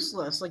he's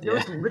useless. Like there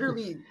was Yeah.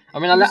 literally. I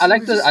mean, he was- I he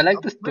like was the just I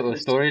like the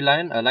pointless.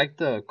 storyline. I like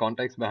the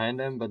context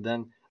behind him, but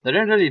then they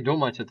didn't really do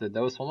much with it.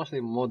 There was so much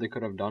more they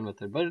could have done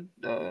with it. But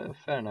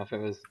fair enough.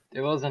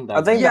 It wasn't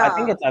that bad. Yeah.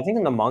 I think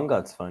in the manga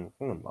it's fine.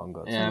 In the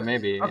manga, it's Yeah, fine.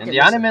 maybe. In Okay, the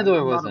listen, anime though,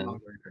 it I'm not a wasn't.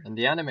 manga reader. In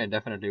the anime, it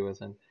definitely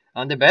wasn't.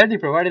 And they barely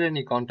provided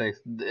any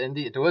context.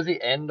 Towards the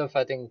end of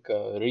I think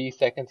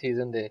second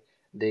season, they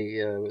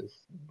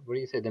what do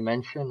you say? They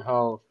mentioned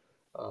how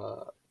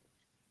uh,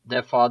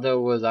 their father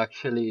was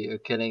actually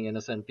killing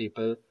innocent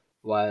people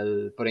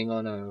while putting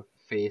on a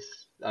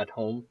face at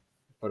home,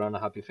 put on a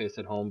happy face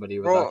at home, but he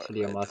was Bro,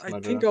 actually a mass I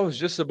murderer. think I was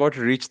just about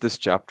to reach this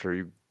chapter.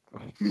 You,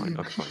 fine,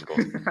 okay, fine, go.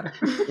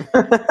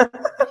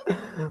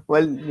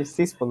 Well, you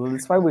see, Spindle,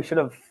 that's why we should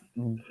have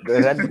did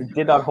our You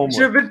should have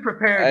homework. been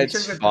prepared. You should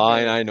It's have been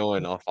fine. prepared. I know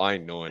enough. I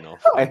know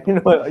enough.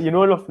 You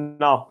know enough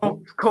now.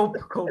 Cope.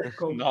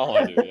 Now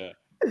I do. Yeah.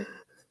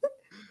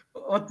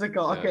 What's it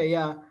called? Yeah. Okay,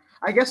 yeah.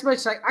 I guess my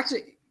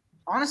actually,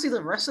 honestly,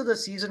 the rest of the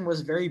season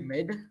was very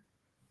mid.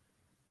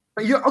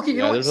 But you okay? You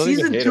Yeah, know what? there's nothing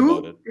to Season hate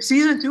about two, it.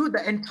 season two,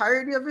 the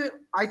entirety of it,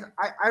 I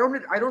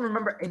don't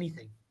remember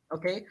anything.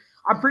 Okay,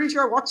 I'm pretty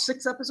sure I watched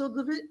 6 episodes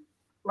of it,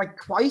 like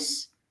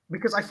twice,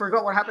 because I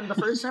forgot what happened the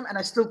first time, and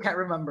I still can't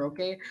remember.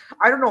 Okay,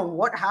 I don't know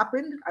what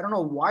happened. I don't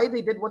know why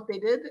they did what they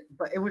did,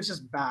 but it was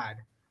just bad.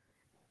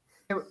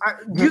 Do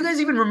you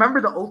guys even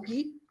remember the OP,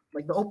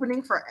 like the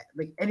opening for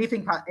like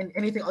anything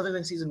other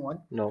than season one?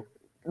 No.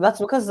 That's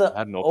because the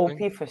Had an OP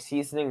opening? for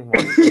season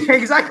 1 is Yeah,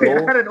 exactly. I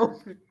so, had an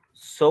OP.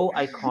 so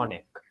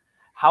iconic.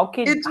 How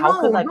could It's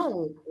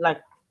like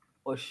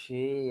oh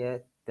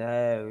shit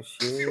oh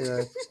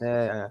shit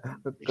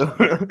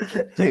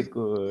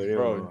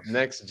Bro,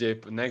 next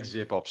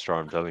J-pop star.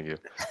 I'm telling you.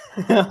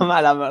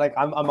 Man,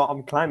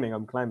 I'm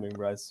climbing,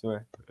 bro. I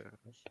swear.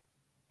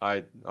 Are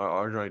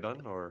you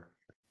done or?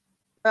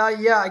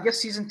 Yeah, I guess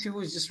season two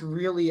was just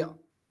really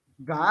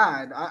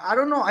bad. I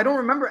don't know. I don't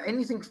remember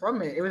anything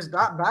from it. It was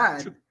that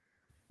bad.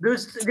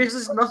 There's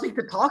just nothing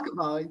to talk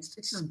about. It's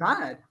just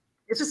bad.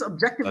 It's just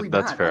objectively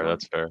That's bad. fair.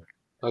 That's fair.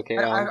 Okay.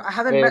 I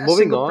haven't Wait, met a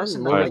single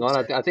person that moving likes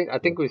on. it. I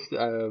think we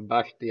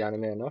bashed the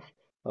anime enough.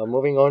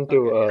 Moving on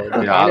to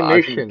the Yeah,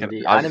 animation. can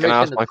The I animation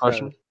ask my itself.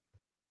 question?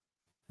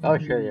 Oh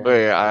sure, yeah.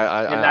 Wait,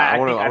 And I I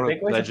want to think I I want think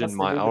to we're pledge in supposed to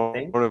my do I the want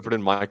thing. to put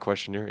in my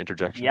question here.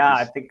 Interjection, Yeah,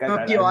 I please. think POI,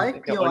 I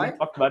think we only POI.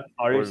 talked about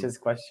Arish's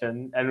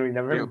question and we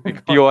never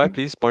POI,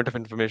 please. Point of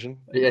information.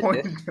 Yes,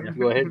 Point yes. of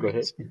Go ahead.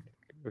 information.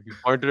 Okay,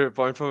 point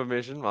of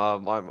information.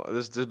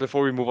 This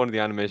before we move on to the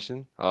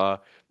animation.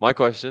 My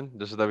question,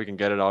 just so that we can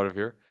get it out of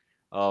here.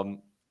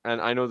 Um, and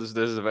I know this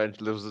was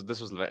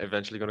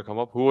eventually going to come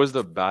up. Who was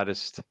the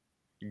baddest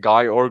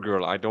guy or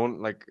girl? I don't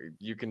like.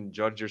 You can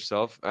judge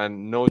yourself.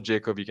 And no,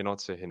 Jacob, you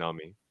cannot say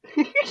Hinami.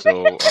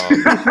 So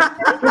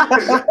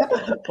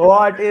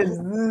What is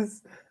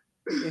this?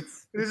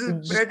 It's This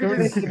is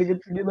discrimination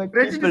against like people.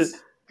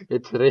 prejudice.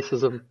 It's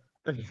racism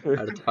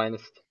at its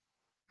finest.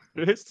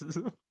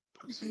 racism.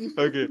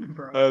 Okay.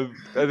 Bro.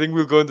 I think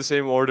we'll go in the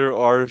same order: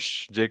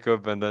 Arsh,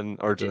 Jacob, and then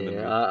Arjun, and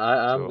Yeah, me.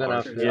 I'm So gonna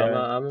Arsh. have to.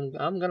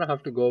 Yeah. I'm gonna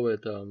have to go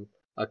with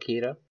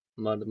Akira,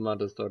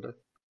 mother's daughter.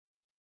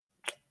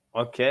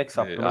 Okay,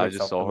 acceptable, I just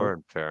saw acceptable. her,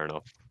 and fair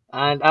enough.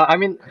 And I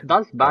mean,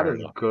 that's bad Fair as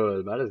enough.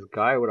 girl. Bad as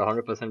guy would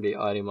 100% be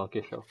Ari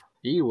Makisho.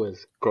 He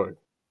was good.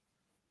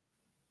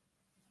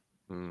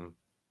 Mm,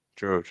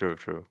 true.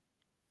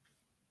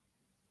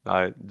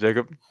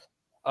 Jacob.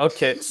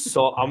 Okay,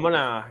 so I'm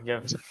gonna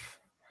give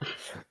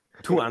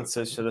two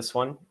answers to this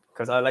one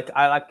because I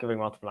like giving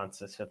multiple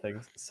answers to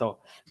things. So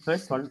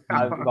first one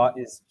I've got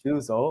is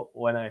Juzo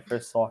when I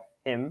first saw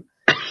him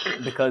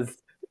because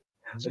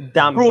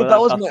damn Bro, bro, that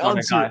was that's my not a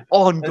answer. guy.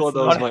 On That's God,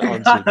 that was not my a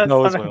answer. guy. That's That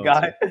was not my a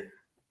guy. answer.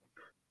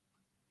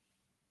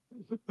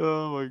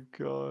 Oh my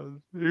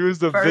God, he was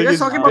the Are you guys biggest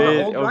talking about the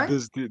bait old of guy?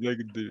 this like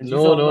dude.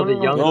 No, the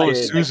young No,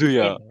 kid.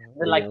 Suzuya.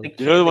 The Like young the kid.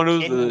 kid, You know the one the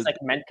who's kid who's the like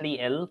mentally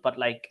ill, but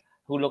like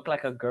who looked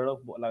like a girl,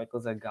 like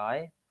was a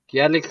guy. He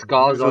had like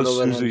scars it all was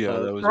over Suzuya.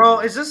 himself. That was Bro,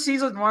 his is this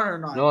season one or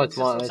not? No, it's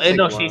just one. a It's like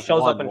No, second. she one.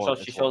 shows up one. in One.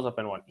 she It's shows one. up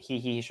in one.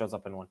 He shows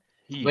up in one.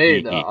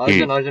 Wait,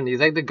 Arjun, he's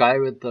like the guy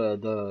with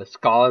the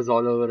scars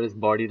all over his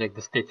body, like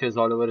the stitches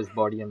all over his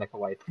body, and like a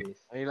white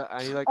face. And he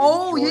like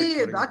Oh enjoyed yeah,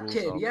 cutting that ghouls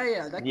kid. up.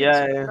 Yeah, that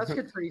Yeah, kid's yeah. that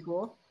kid's pretty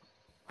cool.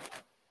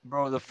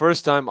 Bro, the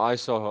first time I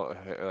saw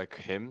like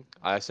him,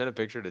 I sent a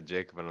picture to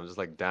Jacob, and I was just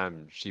like,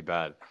 "Damn, she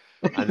bad."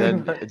 And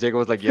then Jacob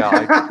was like, "Yeah,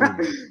 I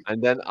cool." And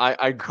then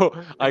I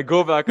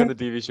go back on the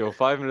TV show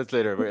 5 minutes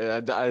later,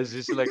 and I was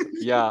just like,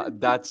 "Yeah,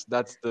 that's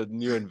the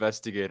new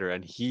investigator,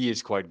 and he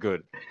is quite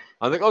good."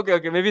 I'm like,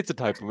 "Okay, maybe it's a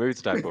typo. Maybe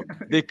it's a typo."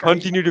 They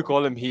continue to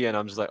call him he, and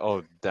I'm just like,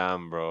 "Oh,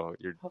 damn, bro,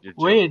 you're chill."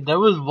 Wait, there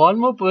was one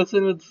more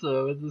person with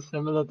a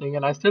similar thing,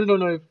 and I still don't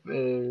know if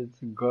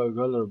it's a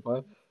girl or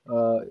boy.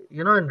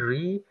 In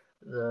Re,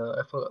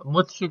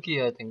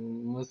 Mutsuki, I think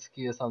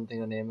Mutsuki or something.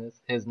 Her name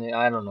is his name.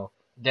 I don't know.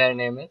 Their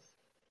name is.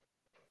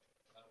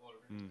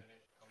 Hmm.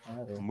 I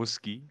don't know.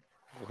 Muski.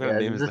 What kind of Yeah,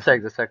 name is just that?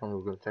 check the second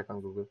Google. Check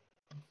on Google.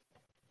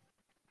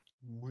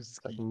 Like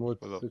Muski. Hold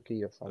up. Mutsuki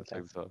or Let's something.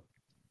 check this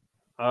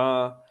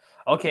out.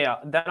 Okay,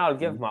 then I'll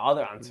give my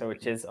other answer,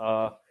 which is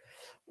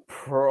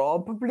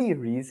probably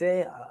Rize.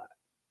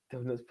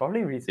 It's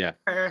probably Rize. Yeah.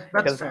 Fair.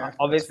 That's Because fair.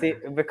 obviously,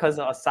 That's fair.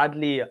 because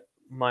sadly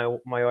my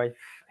wife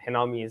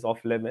Hinami is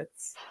off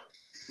limits.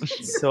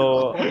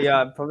 So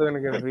yeah, I'm probably gonna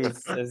give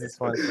Rize as this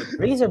one.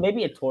 Rize or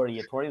maybe a Tori.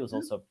 A Tori was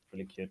also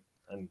really cute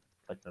and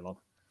liked her a lot.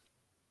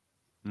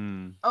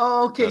 Hmm.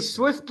 Oh, okay, That's-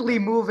 swiftly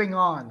moving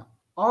on.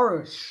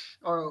 Arush.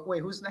 Or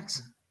wait, who's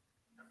next?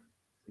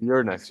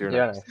 You're next. You're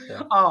Yeah, next. nice,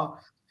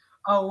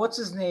 yeah. What's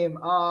his name?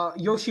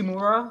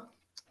 Yoshimura.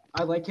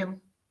 I like him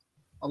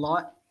a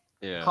lot.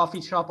 Yeah. Coffee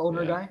shop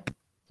owner Yeah. guy.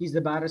 He's the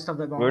baddest of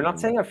them We're all. not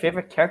saying our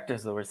favorite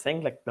characters though. We're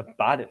saying like the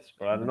baddest,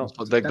 bro. I don't know.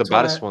 Like the That's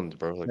why. baddest ones,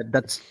 bro. Like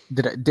That's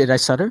did I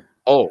stutter?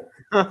 oh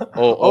oh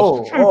Oh,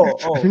 oh, oh,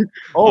 oh.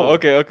 oh.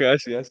 Okay, I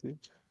see, I see.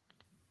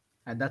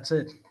 And that's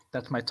it.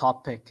 That's my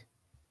top pick.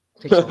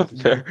 Takes all.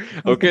 Fair.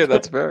 Okay,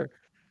 that's fair.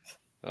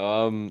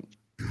 Um,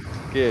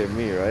 okay,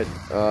 me, right?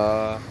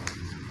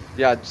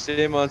 Yeah,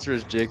 same answer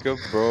as Jacob,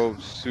 bro.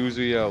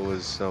 Suzuya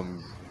was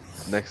some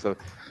next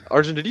level.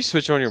 Arjun, did you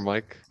switch on your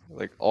mic?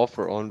 Like off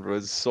or on, bro?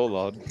 It's so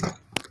loud.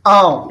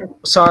 Oh,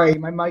 sorry,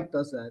 my mic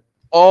does that.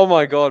 Oh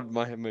my god,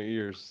 my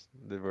ears.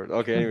 They were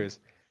okay. Anyways,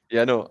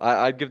 yeah, no,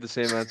 I'd give the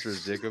same answer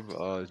as Jacob.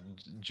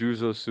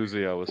 Juzo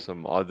Suzuya was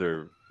some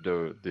other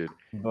dude.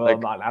 Bro, Like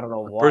man, I don't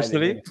know why they made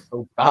personally, it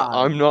so bad.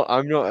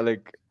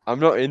 I'm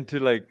not into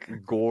like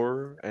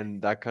gore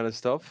and that kind of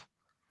stuff.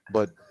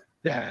 But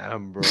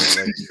damn, bro,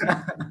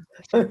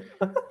 like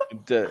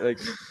like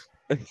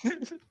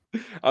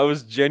I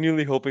was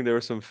genuinely hoping there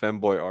was some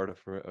femboy art of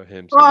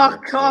him Oh, somewhere.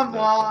 But come no,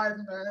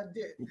 on, man.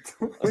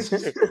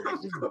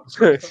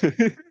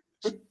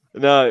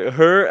 no,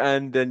 her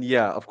and then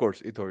yeah, of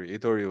course, Itori.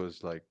 Itori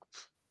was like,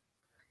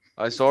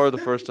 I saw her the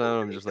first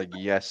time. I'm just like,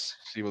 yes,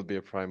 she will be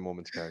a Prime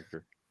Moments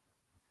character.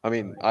 I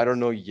mean, I don't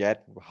know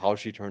yet how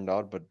she turned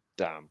out, but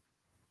damn,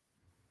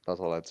 that's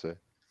all I'd say.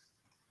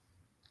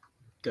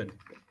 Good.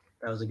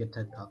 That was a good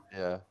TED talk.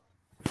 Yeah.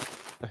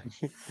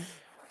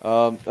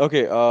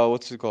 Okay.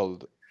 What's it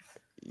called?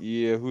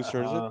 Yeah. Whose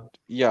turn is it? Uh,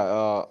 Yeah.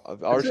 I was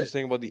That's it. just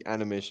saying about the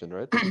animation,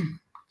 right?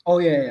 Oh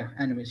yeah.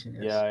 Animation.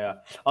 Yes. yeah.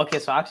 Okay,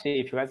 so actually,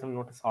 if you guys have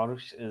noticed,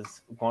 Arush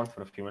is gone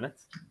for a few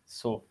minutes.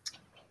 So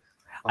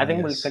I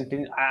think we'll Yes.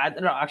 continue. I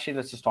don't know. Actually,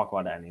 let's just talk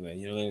about it anyway.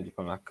 You don't need to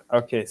come back.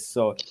 Okay,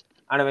 so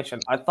animation.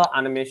 I thought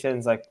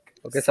animation's like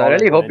Okay, so I solid,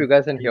 really but hope you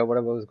guys didn't hear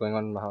whatever was going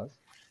on in my house.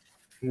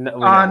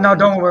 no, No,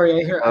 don't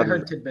worry. I Sadly,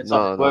 heard tidbits. So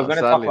no, we're no. going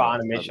to talk Sadly about not.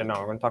 animation Sadly now. not.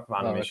 We're going to talk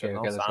about Oh, animation okay, now.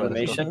 okay, So let's go, let's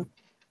go. animation,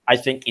 I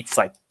think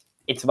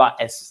it's about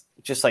as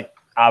just like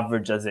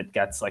average as it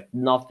gets. Like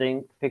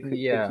nothing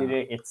Yeah.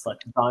 peculiar. It's like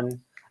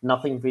done.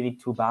 Nothing really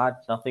too bad.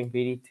 Nothing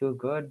really too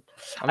good.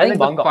 I I mean, think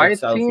like manga art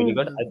style is really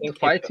good. I the think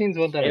fight scenes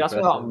weren't that if you ask me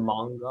about impressive.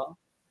 manga,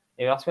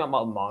 if you ask me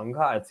about manga,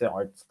 I'd say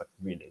art's like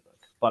really good.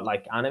 But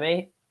like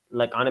anime,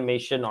 like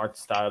animation art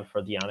style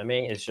for the anime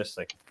is just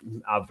like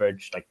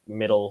average, like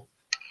middle.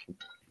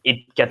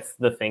 It gets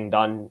the thing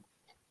done.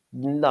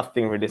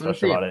 Nothing really special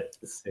See, about it.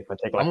 If I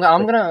take I'm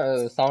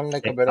gonna sound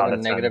like a 6 bit of out a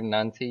of 10. negative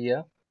Nancy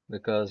here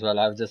because well,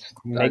 I just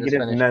Negative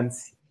finished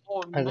Nancy.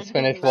 Oh, I just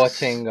negative finished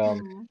watching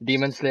Nancy.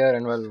 Demon Slayer,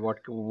 and well,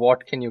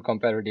 what can you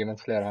compare to Demon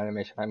Slayer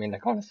animation? I mean,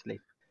 like honestly,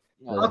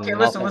 Yeah, there's that's Okay, fair.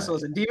 listen, nothing. listen,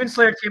 listen. Demon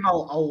Slayer came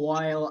out a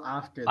while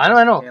after I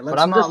this. know, Okay, but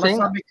I'm just let's saying.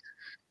 not make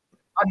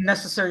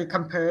unnecessary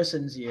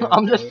comparisons here.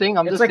 I'm just Okay, saying.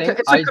 I'm it's just like saying.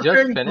 it's like I just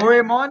comparing finished.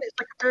 Doraemon. It's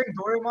like comparing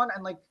Doraemon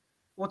and like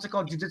what's it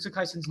called, Jujutsu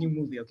Kaisen's new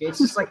movie. Okay, it's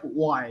just like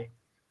why,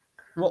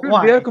 Dude, they are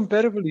why?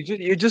 comparable.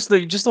 You're just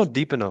not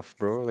deep enough,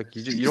 bro. Like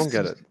you don't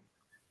get it.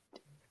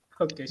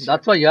 Okay, sure.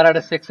 That's why you're at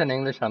a 6 in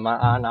English, and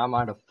I'm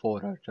at a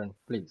 4, Arjun.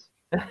 Please.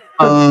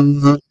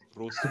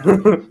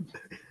 Roasted.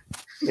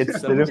 It's the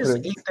Someone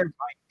just difference. ate their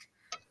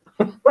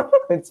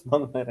It's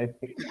manga, I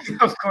think.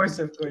 bite. Of course,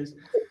 of course.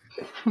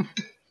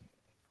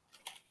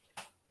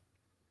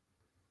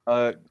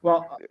 Uh,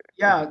 Well,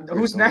 yeah. wait,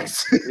 Who's hold on.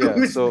 next? Yeah,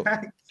 Who's so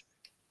next?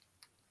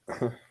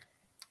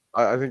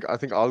 I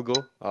think I'll go.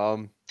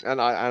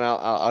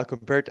 I'll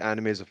compare it to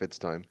animes of its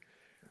time.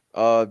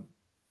 Uh,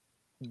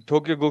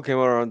 Tokyo Ghoul came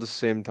out around the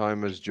same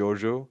time as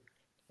JoJo,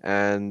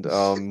 and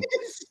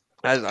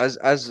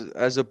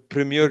as a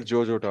premier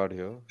JoJo tart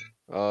here,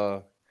 uh,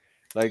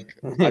 like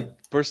I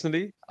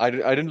personally I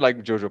didn't like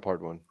JoJo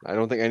Part One. I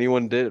don't think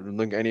anyone did. I don't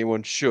think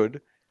anyone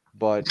should,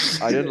 but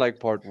I didn't like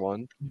Part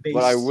One.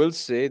 But I Base. will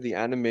say the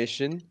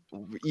animation,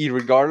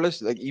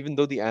 regardless, like even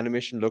though the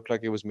animation looked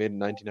like it was made in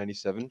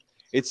 1997,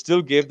 it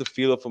still gave the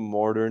feel of a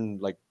modern,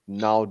 like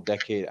now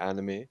decade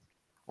anime,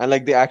 and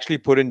like they actually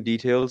put in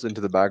details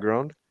into the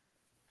background.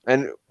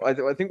 And I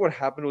think what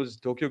happened was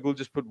Tokyo Ghoul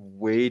just put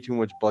way too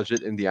much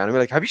budget in the anime.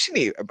 Like, have you seen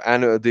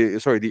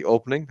the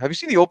opening? Have you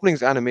seen the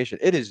opening's animation?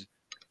 It is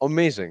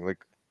amazing.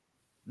 Like,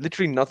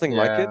 literally nothing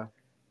like it.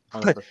 Yeah,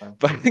 100%.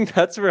 But I think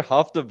that's where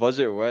half the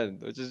budget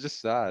went, which is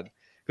just sad.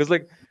 Because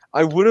like,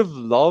 I would have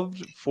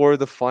loved for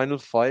the final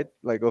fight,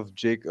 like of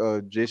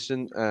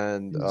Jason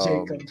and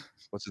Jacob.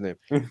 what's his name?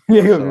 Shut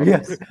Yeah, up.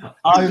 yes.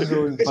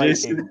 Eyezone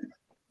Jason fighting.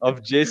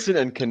 of Jason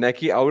and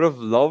Kaneki. I would have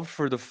loved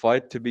for the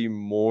fight to be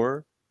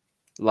more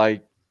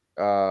like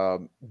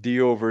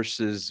Dio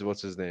versus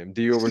what's his name?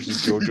 Dio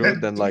versus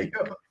Jojo, then like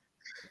Dio.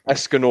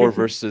 Escanor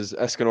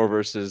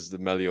versus the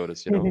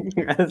Meliodas, you know.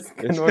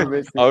 Escanor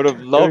versus I would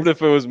have it loved was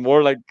if it was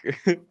more like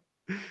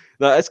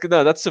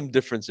no, that's some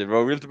difference, here,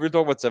 bro. We'll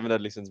talk about Seven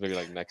Deadly Sins maybe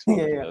like next month.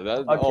 Yeah,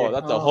 yeah. Oh, Okay.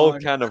 that's a whole Oh,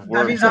 can of that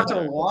worms means I right have to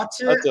there. watch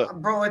it, That's a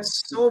bro.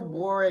 It's so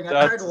boring. I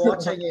tried that's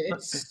watching it.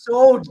 It's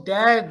so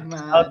dead,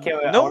 man. Okay,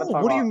 wait, I no. want to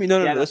talk What do you about mean? No,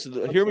 no, yeah, no. no. Listen,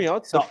 hear me Okay.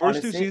 out. The So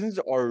first two honestly, seasons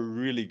are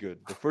really good.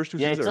 The first two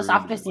yeah, seasons it's are just really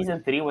after good. Like,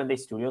 season 3 when they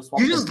studio You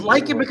swapped just completely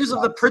like it where it because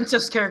of the sucks.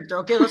 princess character.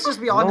 Okay, let's just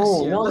be honest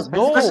No, here. no, Let's, the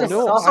no, princess let's is just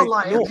no, sucks. hustle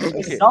life. no. She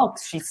Okay,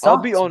 sucks. She I'll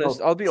be sucks, honest.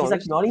 bro. I'll be She's like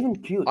honest. not even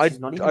cute. She's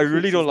not I even cute.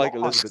 really don't She's like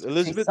not. Elizabeth. She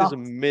Elizabeth is a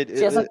sucks. mid.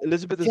 She has like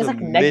Elizabeth she is has a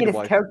like negative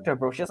midwife. character,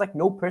 bro. She has like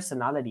no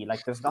personality.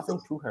 Like there's nothing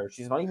to her.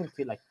 She's not even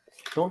cute. Like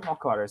don't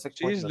talk about her. It's like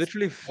pointless.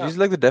 Yeah. She's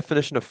like the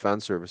definition of fan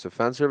service. If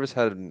fan service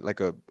had like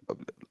a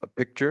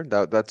picture,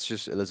 that's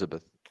just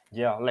Elizabeth.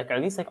 Yeah, like at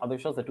least like other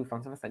shows that do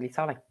fan service, at least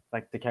have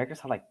like the characters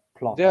have like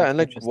plot. Yeah, That's and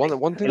like interesting.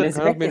 one thing that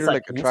kind of Elizabeth made is her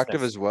like like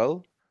attractive useless. as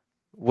well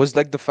was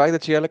like the fact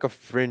that she had like a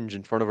fringe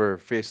in front of her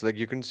face, like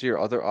you can see her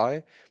other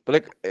eye. But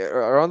like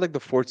around like the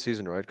fourth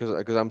season, right?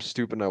 Because I'm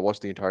stupid and I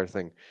watched the entire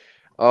thing.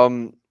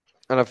 Um,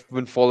 and I've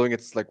been following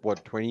it's like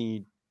what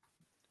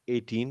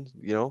 2018,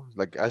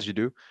 like as you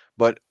do.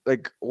 But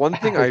like one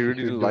thing I As really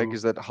you didn't like do.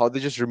 is that how they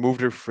just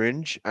removed her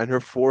fringe and her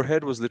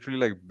forehead was literally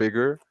like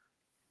bigger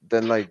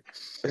than like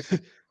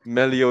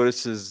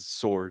Meliodas'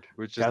 sword,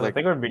 which is Guys, I like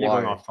think we're really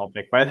going why? off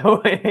topic, by the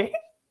way.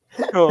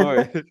 All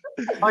right.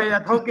 Oh yeah,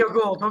 Tokyo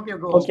Ghoul. Tokyo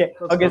Ghoul. Okay,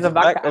 Let's okay, go. so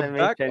back to I'm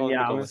back animation. on the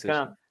Yeah, I'm just gonna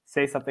conversation.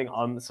 say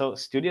something. So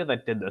studio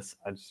that did this,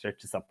 I'll just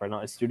search this up right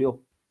now, is Studio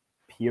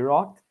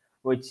Pierrot,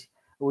 which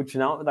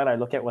now that I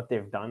look at what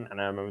they've done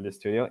and I remember the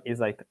studio, is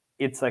like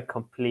it's like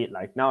complete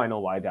like now I know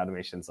why the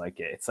animation's like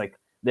it. It's like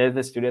they're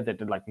the studio that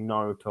did like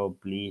Naruto,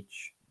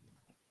 Bleach,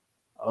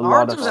 a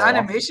lot of Naruto's stuff.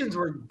 animations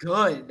were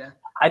good.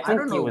 I I don't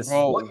think it know was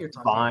what Bro, you're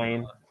talking fine.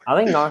 about. I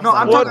think No, Naruto's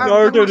I'm what talking. animation. I'm talking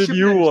Naruto about did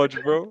you Shippuden.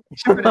 watch, bro?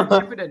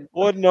 Shippuden.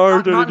 What Not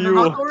Naruto did not you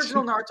not the watch?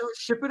 original Naruto.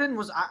 Shippuden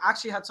was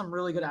actually had some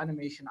really good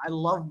animation. I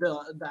love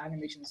the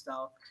animation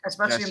style,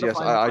 especially in Yes, the yes,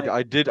 final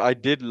fight. I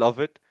did love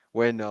it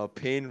when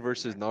Pain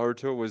versus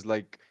Naruto was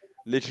like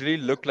literally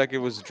looked like it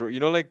was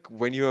like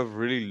when you have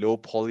really low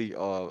poly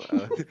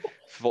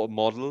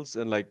models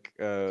and like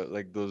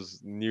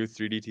those new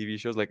 3D TV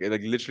shows like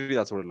literally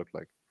that's what it looked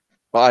like.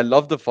 But I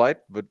love the fight,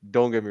 but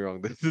don't get me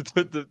wrong,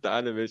 the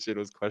animation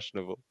was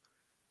questionable.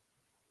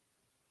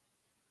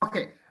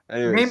 Okay,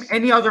 name Anyways,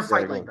 any other yeah,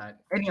 fight go like on. that.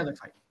 Any other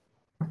fight.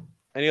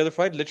 Any other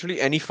fight? Literally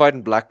any fight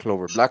in Black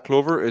Clover. Black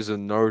Clover is a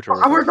Naruto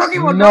We're ripoff.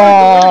 talking about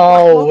Naruto. Where's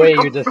Black No Clover way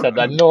come you just said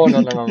that. from? No,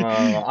 no, no, no, no,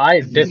 no, no.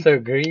 I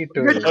disagree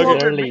to Mid Okay,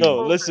 Clover, Mid literally no,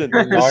 Clover. listen.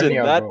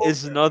 Narnia, That bro.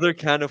 is another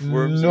can of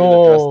worms. We'll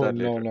address No, that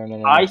no, later. no, no,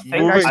 no, I no. think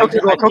Guys, Moving.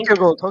 Tokyo Ghoul, I think Tokyo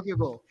Ghoul, Tokyo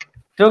Ghoul.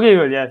 Tokyo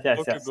Ghoul, yes, yes,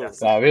 Okay, yes, go.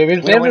 yes. We'll We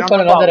don't, save we're this not for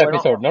talking another about we're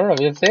not episode. No, no,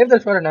 we'll save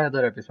this for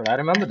another episode. I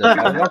remember this.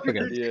 I will not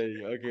forget. Yeah,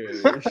 yeah, okay.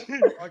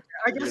 Okay,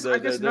 Okay, I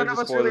guess none there's a of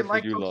us really spoiler for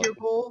like you lot. Tokyo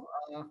Ghoul.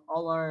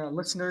 All our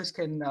listeners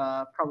can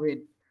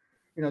probably,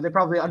 they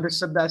probably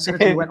understood that as soon as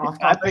we went off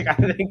I topic.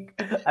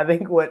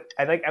 think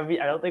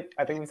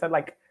we said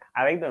like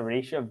I think the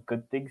ratio of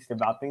good things to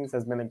bad things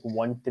has been like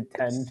 1 to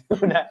 10.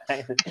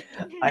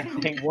 I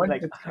think One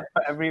like to ten.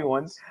 for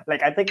everyone,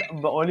 like I think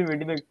the only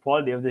redeeming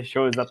quality of the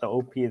show is that the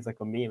OP is like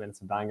a meme and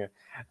it's a banger.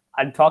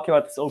 I'm talking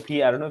about this OP.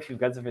 I don't know if you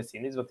guys have ever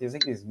seen these, but there's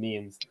like these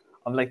memes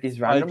of like these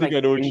I random think like I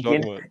know what you're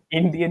Indian talking about.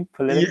 Indian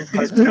political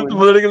Yes, the cartoons.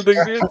 political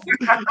things.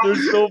 They're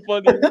so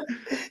funny.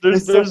 There's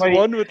It's so there's funny.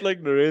 one with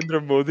like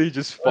Narendra Modi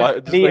just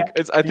The like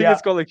it's. I think yeah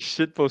it's called like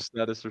shitpost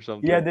status or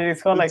yeah, something. there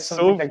is called like It's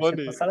something so like shitpost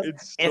funny. status.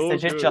 It's It's so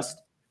legit good.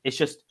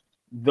 just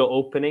the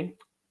opening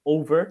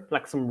over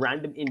like some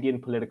random Indian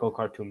political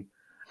cartoon,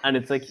 and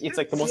it's like the It's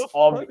most so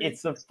obvious. funny.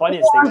 It's the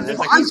funniest thing, and there's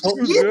like I've It's so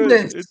too seen good.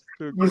 this. It's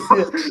too you good. see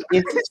it.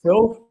 It's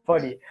so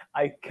funny.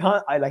 I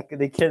can't. I like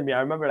they kill me. I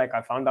remember like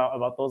I found out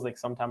about those like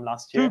sometime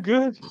last Too year.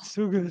 good. It's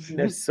too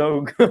They're good.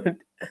 so good.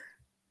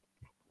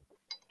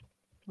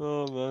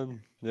 Oh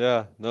man.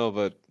 Yeah. No,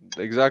 but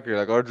exactly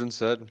like Arjun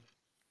said,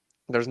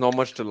 there's not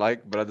much to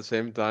like, but at the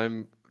same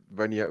time,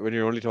 when you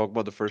only talk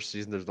about the first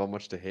season, there's not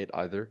much to hate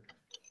either.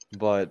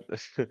 But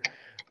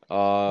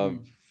uh, Hmm.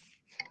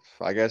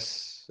 I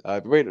guess.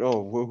 Wait.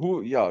 No.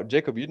 Who? Yeah.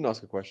 Jacob, you didn't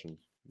ask a question.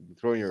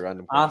 Throw in your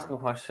random Ask question. a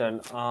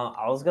question.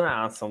 I was gonna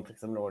ask something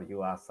similar to what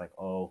you asked, like,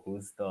 oh,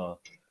 who's the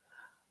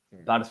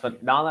baddest?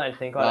 But now that I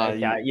think about Nah. it,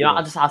 yeah, You I'll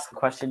know. just ask a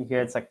question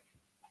here. It's like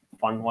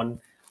fun one.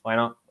 Why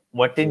not?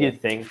 What did you Yeah.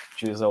 think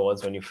Juzo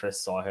was when you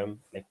first saw him?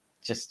 Like,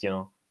 just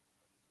A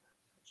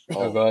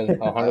Oh. girl,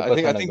 a hundred I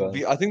percent a think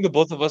girl. I think the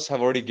both of us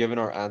have already given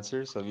our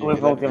answers. So we've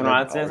both we given our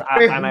let answers,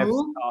 Wait, and I've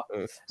who?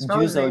 uh, Spell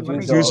his name. Let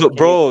me Juzo. guess. Juzo, Okay,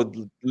 bro.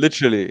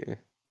 Literally.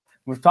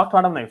 we've talked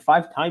about him like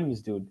 5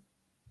 times, dude.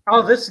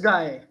 Oh, this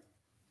guy.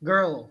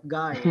 Girl.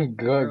 Guy.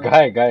 Girl, Girl.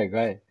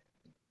 guy.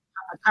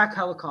 Attack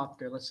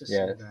helicopter. Let's just say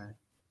Yes. that.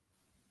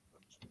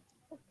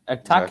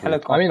 Attack Exactly.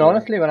 I mean, helicopter.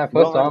 honestly, when I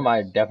first saw Bro, him,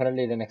 I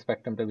definitely didn't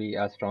expect him to be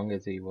as strong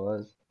as he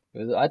was.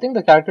 I think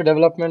the character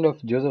development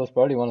of Jose was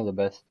probably one of the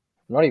best.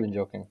 I'm not even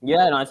joking.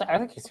 yeah, no, I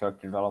think his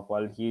character developed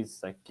well.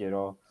 He's like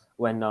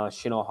when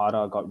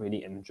Shinohara got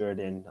really injured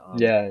in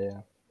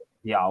Yeah.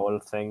 the owl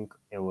thing,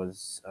 it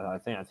was I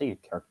think he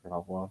character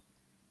developed well.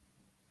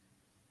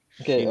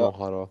 Okay,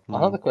 Shinohara.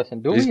 another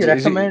question. Is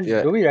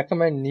yeah. Do we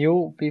recommend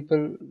new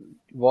people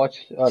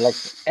watch like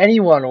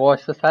anyone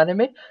watch this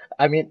anime?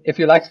 I mean, if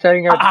you like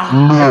staring at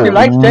if you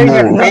like staring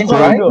at paint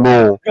dry,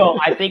 No.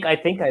 I think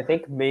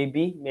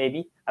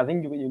maybe. I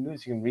think you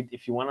can read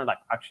if you want to like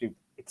actually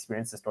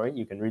experience the story.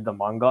 You can read the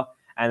manga,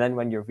 and then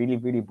when you're really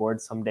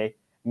bored someday,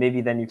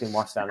 maybe then you can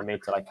watch the anime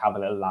to like have a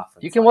little laugh.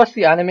 you can watch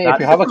the anime if you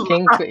That's have a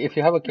kink. If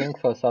you have a kink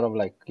for sort of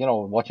like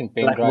watching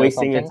paint like dry or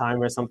wasting your something,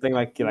 time or something.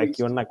 Like you want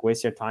to like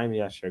waste your time.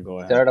 Yeah, sure, go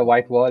stare ahead. at a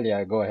white wall.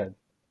 Yeah, go ahead.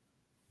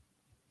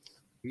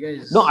 You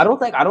guys. No, I don't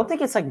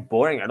think it's like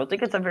boring. I don't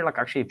think it's ever like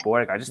actually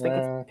boring. I just think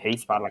it's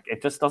paced bad. Like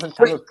it just doesn't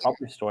tell a Wait.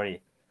 proper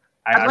story.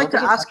 I'd I like don't to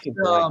think it's ask actually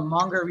the boring.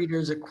 manga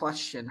readers a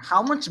question.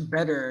 How much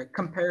better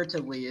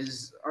comparatively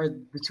are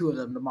the two of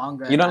them, the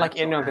manga You and know, the like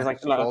you actual know, because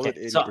anime? like Solid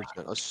okay, so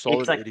 80%. A it's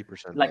solid like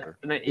 80% like better.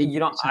 you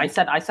know,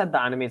 80%. I said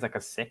the anime is like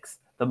a 6.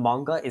 The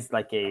manga is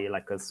like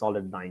a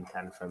solid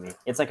 9-10 for me.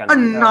 It's like a A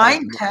 9-10.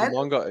 nine The ten?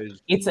 manga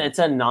is It's a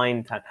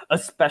 9-10,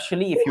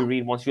 especially if you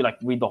read once you like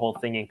read the whole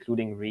thing,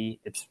 including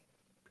it's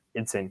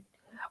insane.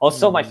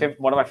 Also, one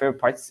of my favorite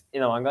parts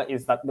in the manga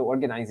is that the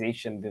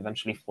organization they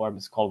eventually form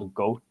is called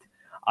Goat.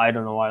 I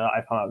don't know why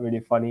I found that really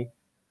funny.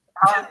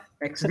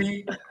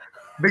 XD,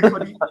 Big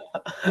Funny.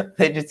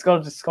 It's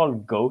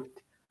called Goat.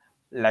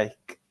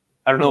 Like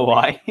I don't know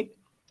why,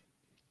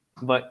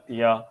 but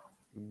yeah,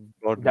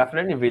 God.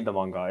 definitely read the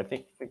manga. I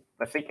think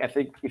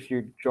if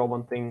you draw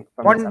one thing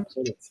from this One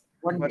episode, it's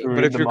one But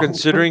read if the you're manga.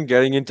 considering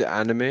getting into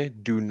anime,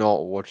 do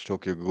not watch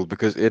Tokyo Ghoul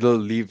because it'll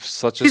leave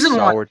such a season one.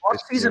 sour Watch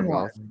taste in your season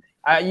one.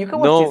 mouth. You can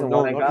watch season No,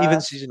 one, I not even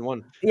guess. season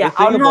one. Yeah, The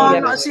thing out of about No,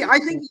 it no. is, See, I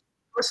think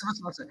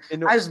listen. you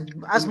know,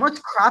 As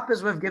much crap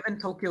as we've given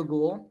Tokyo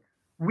Ghoul,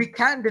 we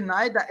can't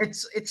deny that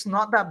it's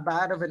not that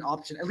bad of an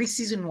option. At least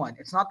season one,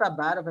 it's not that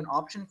bad of an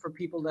option for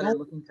people that no, are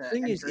looking to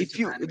thing is, enter into if the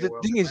you anime the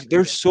world. thing is,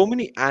 there's so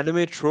many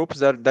anime tropes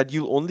that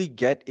you'll only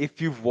get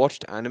if you've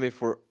watched anime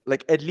for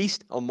like at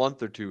least a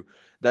month or two.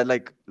 That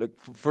like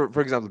for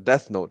example,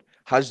 Death Note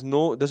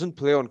doesn't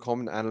play on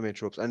common anime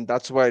tropes, and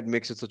that's why it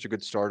makes it such a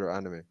good starter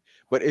anime.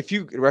 But if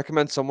you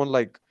recommend someone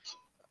like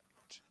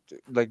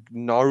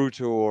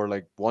Naruto or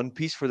like One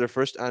Piece for their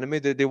first anime,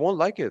 they won't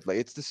like it. Like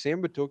it's the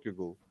same with Tokyo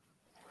Ghoul.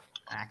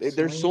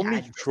 There's so Actually, I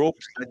many disagree.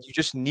 tropes that you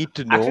just need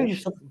to actually know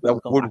just shut the that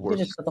fuck up. would Actually work.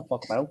 just shut the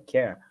fuck up. I don't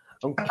care. I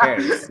don't care.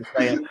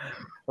 It's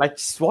like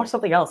just watch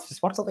something else.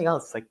 Just watch something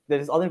else. Like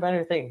there's other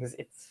better things.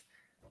 It's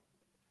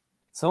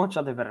so much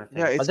other better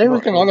Yeah, things. I it's think we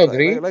not can all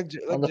agree like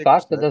on the Jacob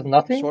fact that said, there's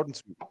nothing. short and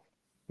sweet.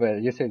 Well,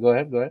 you say go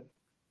ahead, go ahead.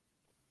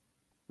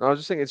 No, I was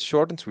just saying it's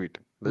short and sweet,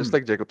 just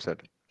like Jacob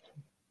said.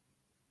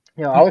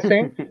 Yeah, I was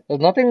saying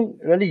there's nothing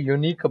really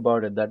unique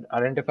about it that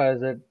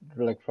identifies it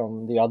like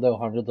from the other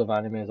hundreds of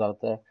animes out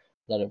there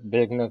that a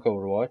beginner could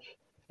watch.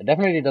 It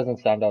definitely doesn't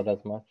stand out as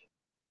much.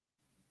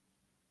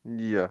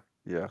 Yeah,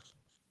 yeah.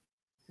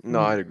 No,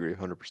 Hmm. I'd agree,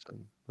 100%,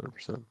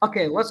 100%.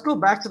 Okay, let's go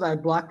back to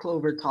that Black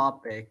Clover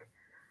topic.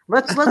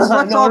 Let's No,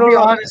 all no, be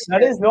no. honest.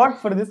 That is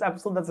not for this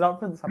episode. That's not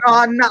for this No,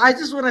 episode. no, I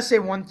just want to say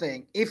one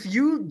thing. If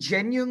you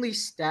genuinely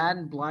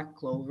stand Black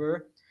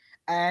Clover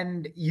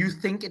and you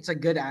think it's a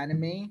good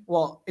anime,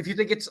 well, if you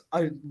think it's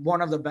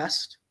one of the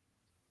best,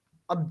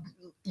 um,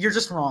 you're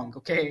just wrong.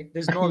 Okay,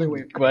 there's no other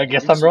way. Well, I You're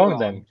guess I'm just wrong wrong.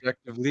 then.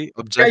 Objectively,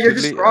 Yeah, you're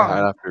just I'd wrong.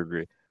 have to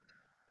agree.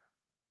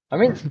 I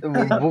mean,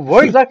 It-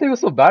 what exactly was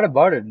so bad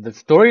about it? The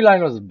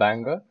storyline was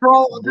banger.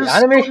 Bro, The there's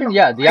animation, no,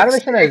 yeah, the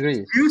animation I agree.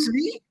 excuse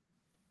me.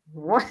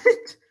 What?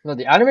 No,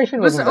 the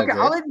animation wasn't Listen, that okay,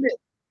 great. I'll admit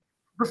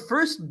the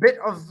first bit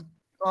of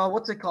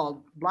what's it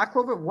called, Black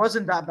Clover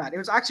wasn't that bad. It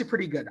was actually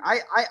pretty good. I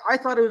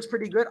thought it was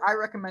pretty good. I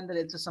recommended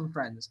it to some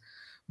friends,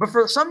 but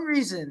for some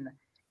reason,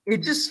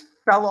 it just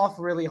fell off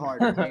really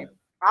hard. Okay,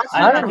 after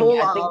that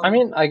whole I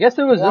mean, I guess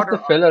it was just water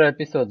the filler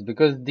episodes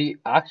because the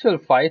actual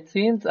fight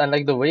scenes and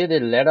like the way they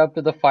led up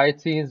to the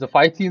fight scenes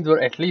were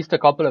at least a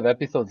couple of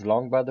episodes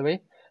long, by the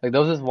way. Like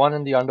there was this one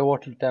in the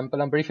underwater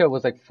temple. I'm pretty sure it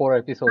was like 4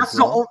 episodes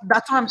long.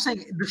 that's what I'm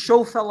saying. The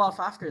show fell off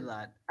after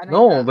that. And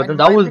No, but then in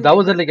my that was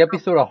opinion, at like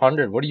episode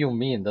 100. What do you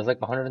mean? There's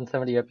like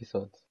 170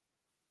 episodes.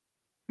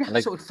 yeah,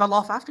 Like so it fell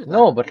off after that.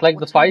 no, but like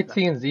the What's wrong with fight that?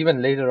 scenes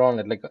even later on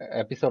at like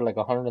episode like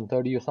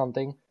 130 or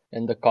something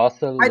in the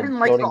castle, I the didn't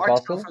like the floating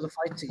art style castle. for the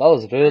fight scene. That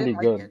was I really didn't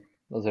like good. it.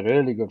 That was a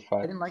really good I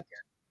fight. didn't like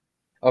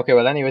it. Okay,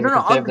 well, anyways, No, we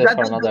no, can save this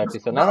for another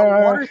episode. No, no, no,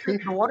 no, water thing,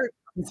 shush. the water.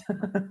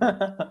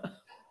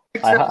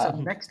 I,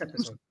 Next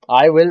episode.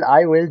 I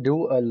will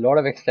do a lot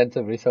of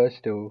extensive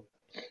research to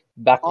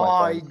back my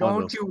Oh, points. Oh no,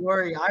 don't you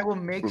worry. I will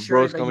make sure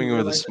bro's that you coming in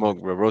with the realize smoke,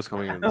 bro. Bro's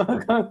coming in with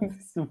the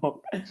smoke.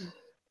 Smoke.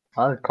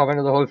 I'll comment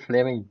on the whole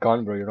flaming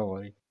gun, bro. You don't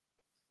worry.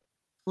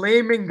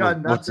 flaming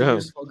gun. What That's a the hell?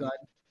 useful gun.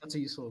 That's a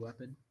useful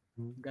weapon.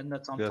 Gun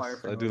that's on fire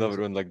Yes, for I no do love it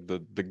reason. when like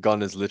the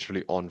gun is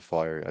literally on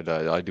fire.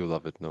 I do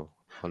love it. No,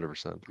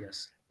 100%.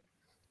 Yes.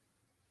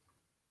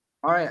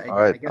 All right. All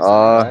right. I guess that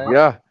Alright.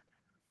 Yeah.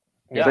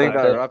 I Yeah, think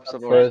That's that it. wraps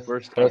up our First,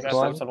 first first that's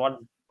one. episode. episode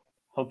 1.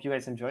 Hope you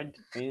guys enjoyed.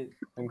 I think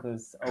it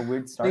was a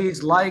weird start.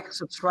 please like,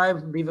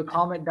 subscribe, leave a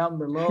comment down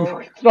below.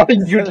 It's not a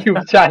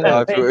YouTube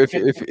channel.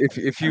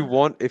 If you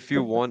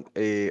want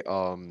a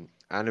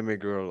anime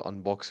girl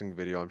unboxing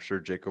video. I'm sure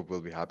Jacob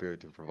will be happy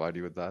to provide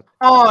you with that.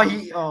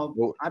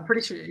 Oh, I'm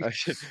pretty sure.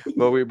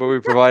 But we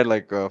provide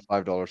like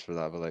 $5 for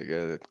that. But like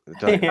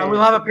I will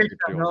have a Patreon.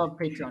 Patreon. We'll have a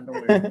Patreon.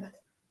 Don't worry.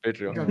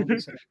 Patreon will be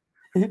Patreon. set up.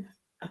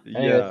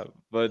 Anyways, Yeah,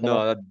 but so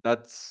now, no,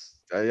 that's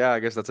yeah. I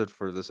guess that's it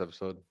for this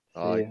episode.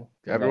 see you.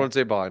 Bye. Everyone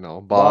say bye now.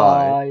 Bye.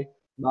 Bye.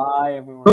 Bye, everyone.